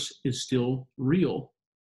curse is still real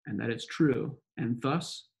and that it's true, and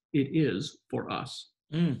thus it is for us.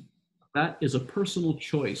 That is a personal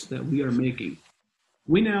choice that we are making.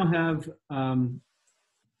 We now have,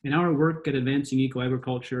 in our work at Advancing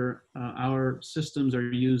Eco-Agriculture, our systems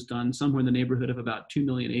are used on somewhere in the neighborhood of about 2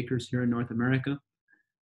 million acres here in North America.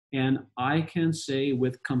 And I can say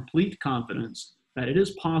with complete confidence that it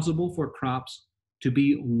is possible for crops to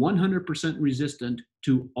be 100% resistant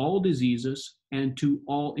to all diseases and to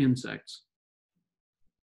all insects.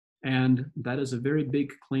 And that is a very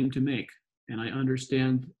big claim to make. And I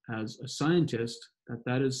understand as a scientist that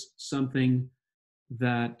that is something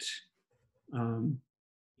that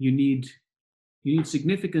you need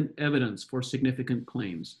significant evidence for significant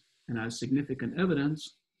claims. And as significant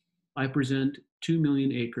evidence, I present 2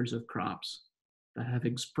 million acres of crops that have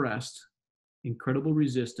expressed incredible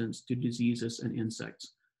resistance to diseases and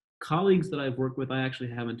insects. Colleagues that I've worked with, I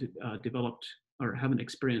actually haven't developed or haven't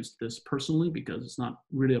experienced this personally because it's not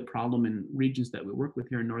really a problem in regions that we work with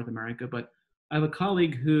here in North America. But I have a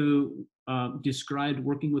colleague who described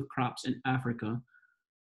working with crops in Africa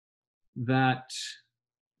that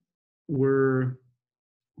where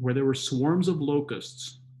there were swarms of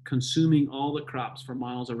locusts consuming all the crops for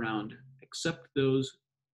miles around, except those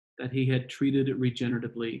that he had treated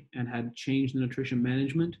regeneratively and had changed the nutrition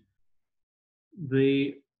management.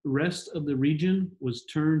 The rest of the region was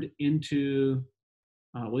turned into,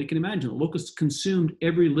 well, you can imagine, the locusts consumed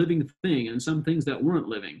every living thing and some things that weren't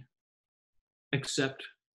living, except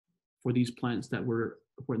for these plants that were,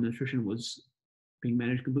 where the nutrition was being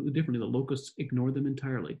managed completely differently. The locusts ignored them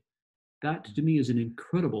entirely. That to me is an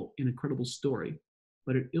incredible story,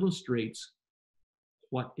 but it illustrates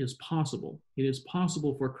what is possible. It is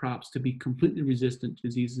possible for crops to be completely resistant to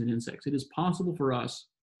diseases and insects. It is possible for us.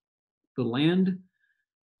 The land,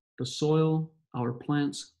 the soil, our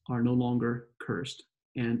plants are no longer cursed.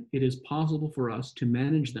 And it is possible for us to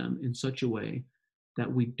manage them in such a way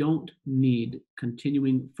that we don't need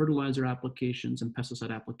continuing fertilizer applications and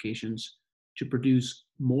pesticide applications to produce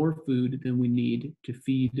more food than we need to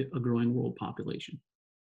feed a growing world population.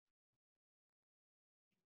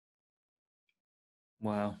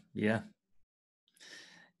 Wow. Yeah.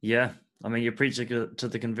 Yeah. I mean, you're preaching to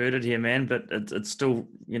the converted here, man, but it's still,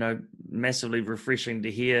 massively refreshing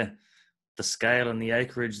to hear the scale and the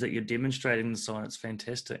acreage that you're demonstrating the science.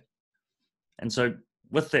 Fantastic. And so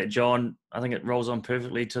with that, John, I think it rolls on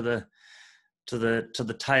perfectly to the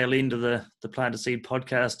tail end of the Plant a Seed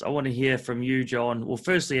podcast. I want to hear from you, John. Well,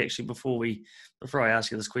 firstly, actually, before I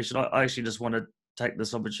ask you this question, I actually just want to take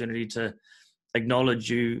this opportunity to acknowledge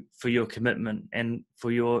you for your commitment and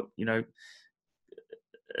for your,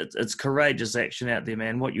 it's courageous action out there,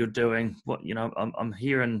 man. What you're doing, I'm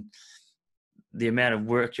hearing the amount of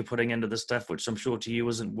work you're putting into this stuff, which I'm sure to you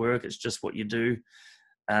isn't work. It's just what you do.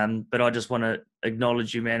 But I just want to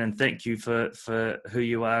acknowledge you, man, and thank you for who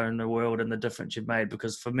you are in the world and the difference you've made.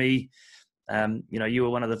 Because for me, you were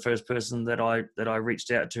one of the first person that I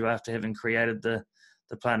reached out to after having created the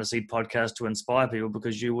Plant a Seed podcast to inspire people,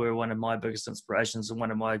 because you were one of my biggest inspirations and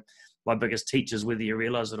one of my biggest teachers, whether you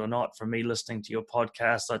realize it or not. For me, listening to your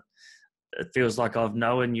podcast, it feels like I've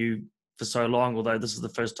known you for so long, although this is the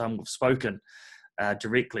first time we've spoken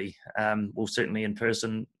directly, well, certainly in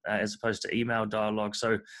person, as opposed to email dialogue.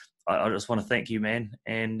 So I just want to thank you, man.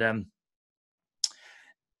 And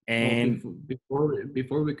well,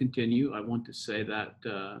 before we continue, I want to say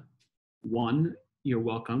that one, you're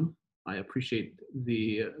welcome. I appreciate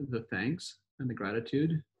the thanks and the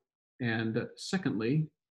gratitude. And secondly,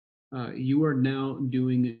 you are now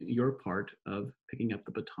doing your part of picking up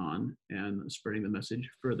the baton and spreading the message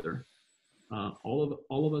further. All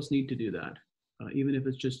of us need to do that. Even if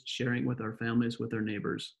it's just sharing with our families, with our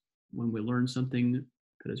neighbors. When we learn something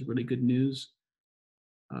that is really good news,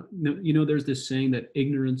 there's this saying that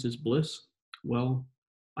ignorance is bliss. Well,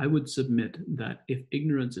 I would submit that if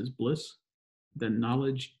ignorance is bliss, then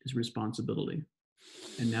knowledge is responsibility.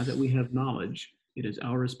 And now that we have knowledge, it is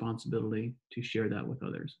our responsibility to share that with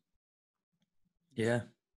others. Yeah,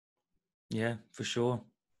 for sure.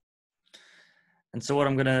 And so what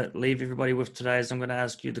I'm going to leave everybody with today is I'm going to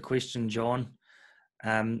ask you the question, John.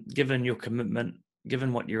 Given your commitment,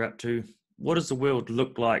 given what you're up to, what does the world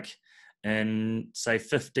look like in, say,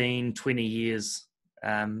 15, 20 years,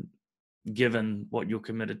 given what you're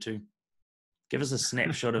committed to? Give us a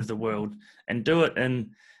snapshot of the world, and do it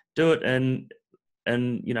in,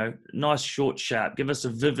 nice, short, sharp. Give us a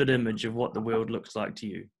vivid image of what the world looks like to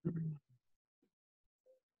you.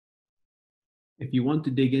 If you want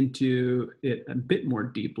to dig into it a bit more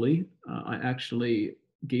deeply, I actually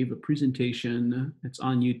gave a presentation. It's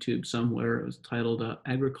on YouTube somewhere. It was titled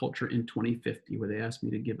Agriculture in 2050, where they asked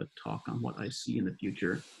me to give a talk on what I see in the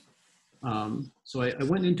future. So I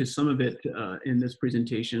went into some of it in this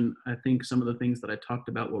presentation. I think some of the things that I talked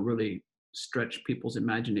about will really stretch people's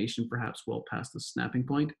imagination, perhaps well past the snapping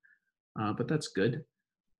point, but that's good.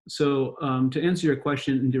 So to answer your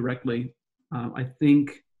question directly, I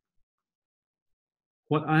think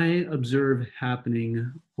what I observe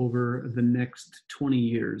happening over the next 20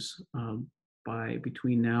 years, by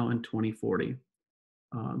between now and 2040,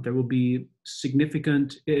 there will be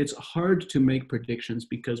significant, it's hard to make predictions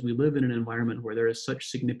because we live in an environment where there is such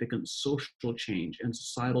significant social change and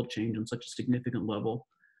societal change on such a significant level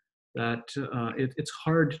that it's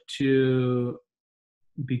hard to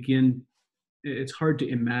it's hard to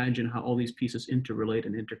imagine how all these pieces interrelate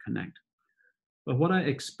and interconnect. But what I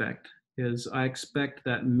expect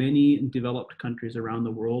that many developed countries around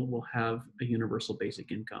the world will have a universal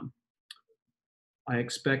basic income. I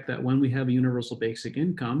expect that when we have a universal basic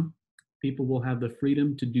income, people will have the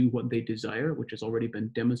freedom to do what they desire, which has already been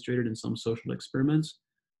demonstrated in some social experiments.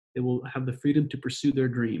 They will have the freedom to pursue their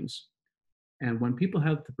dreams. And when people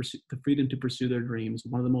have the freedom to pursue their dreams,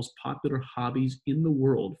 one of the most popular hobbies in the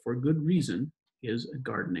world, for good reason, is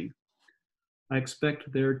gardening. I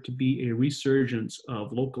expect there to be a resurgence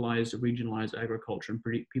of localized, regionalized agriculture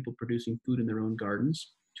and people producing food in their own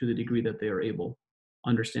gardens to the degree that they are able.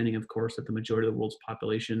 Understanding, of course, that the majority of the world's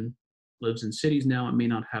population lives in cities now and may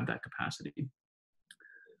not have that capacity.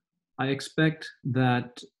 I expect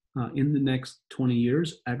that in the next 20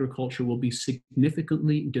 years, agriculture will be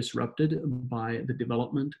significantly disrupted by the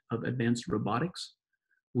development of advanced robotics.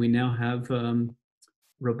 We now have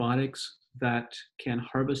robotics that can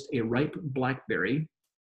harvest a ripe blackberry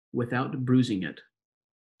without bruising it.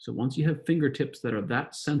 So once you have fingertips that are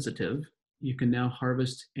that sensitive, you can now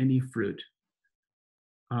harvest any fruit.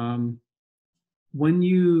 When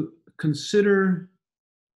you consider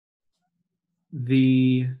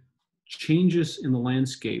the changes in the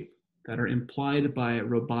landscape that are implied by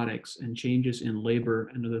robotics and changes in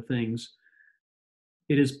labor and other things,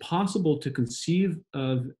 it is possible to conceive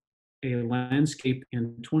of a landscape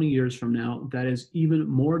in 20 years from now that is even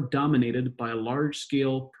more dominated by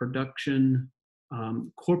large-scale production,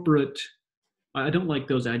 corporate. I don't like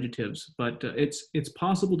those adjectives, but it's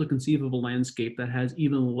possible to conceive of a landscape that has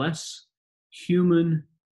even less human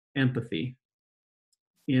empathy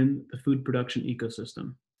in the food production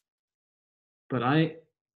ecosystem. But I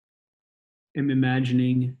am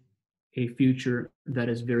imagining a future that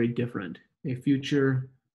is very different, a future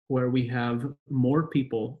where we have more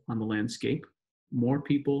people on the landscape, more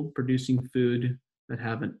people producing food that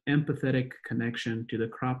have an empathetic connection to the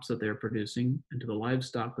crops that they're producing and to the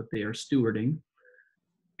livestock that they are stewarding.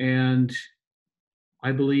 And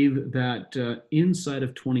I believe that inside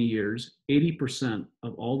of 20 years, 80%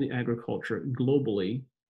 of all the agriculture globally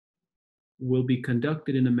will be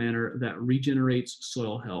conducted in a manner that regenerates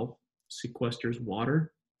soil health, sequesters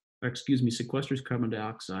carbon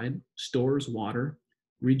dioxide, stores water,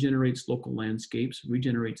 regenerates local landscapes,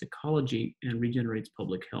 regenerates ecology, and regenerates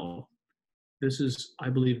public health. This is, I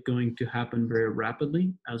believe, going to happen very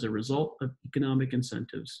rapidly as a result of economic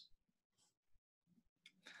incentives.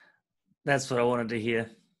 That's what I wanted to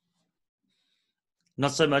hear.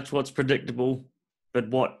 Not so much what's predictable, but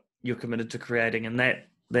what you're committed to creating. And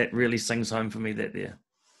that really sings home for me, that there.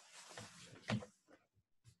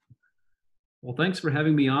 Well, thanks for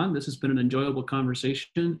having me on. This has been an enjoyable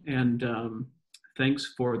conversation. And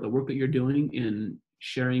thanks for the work that you're doing in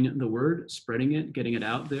sharing the word, spreading it, getting it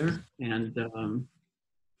out there, and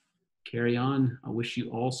carry on. I wish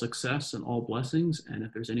you all success and all blessings. And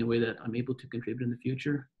if there's any way that I'm able to contribute in the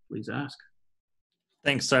future, please ask.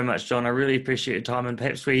 Thanks so much, John. I really appreciate your time, and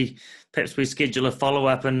perhaps we schedule a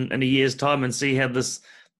follow-up in a year's time and see how this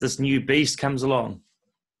new beast comes along.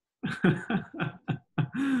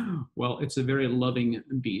 Well, it's a very loving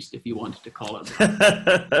beast, if you wanted to call it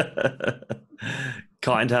that.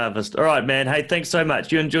 Kind harvest. All right, man. Hey, thanks so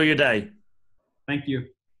much. You enjoy your day. Thank you.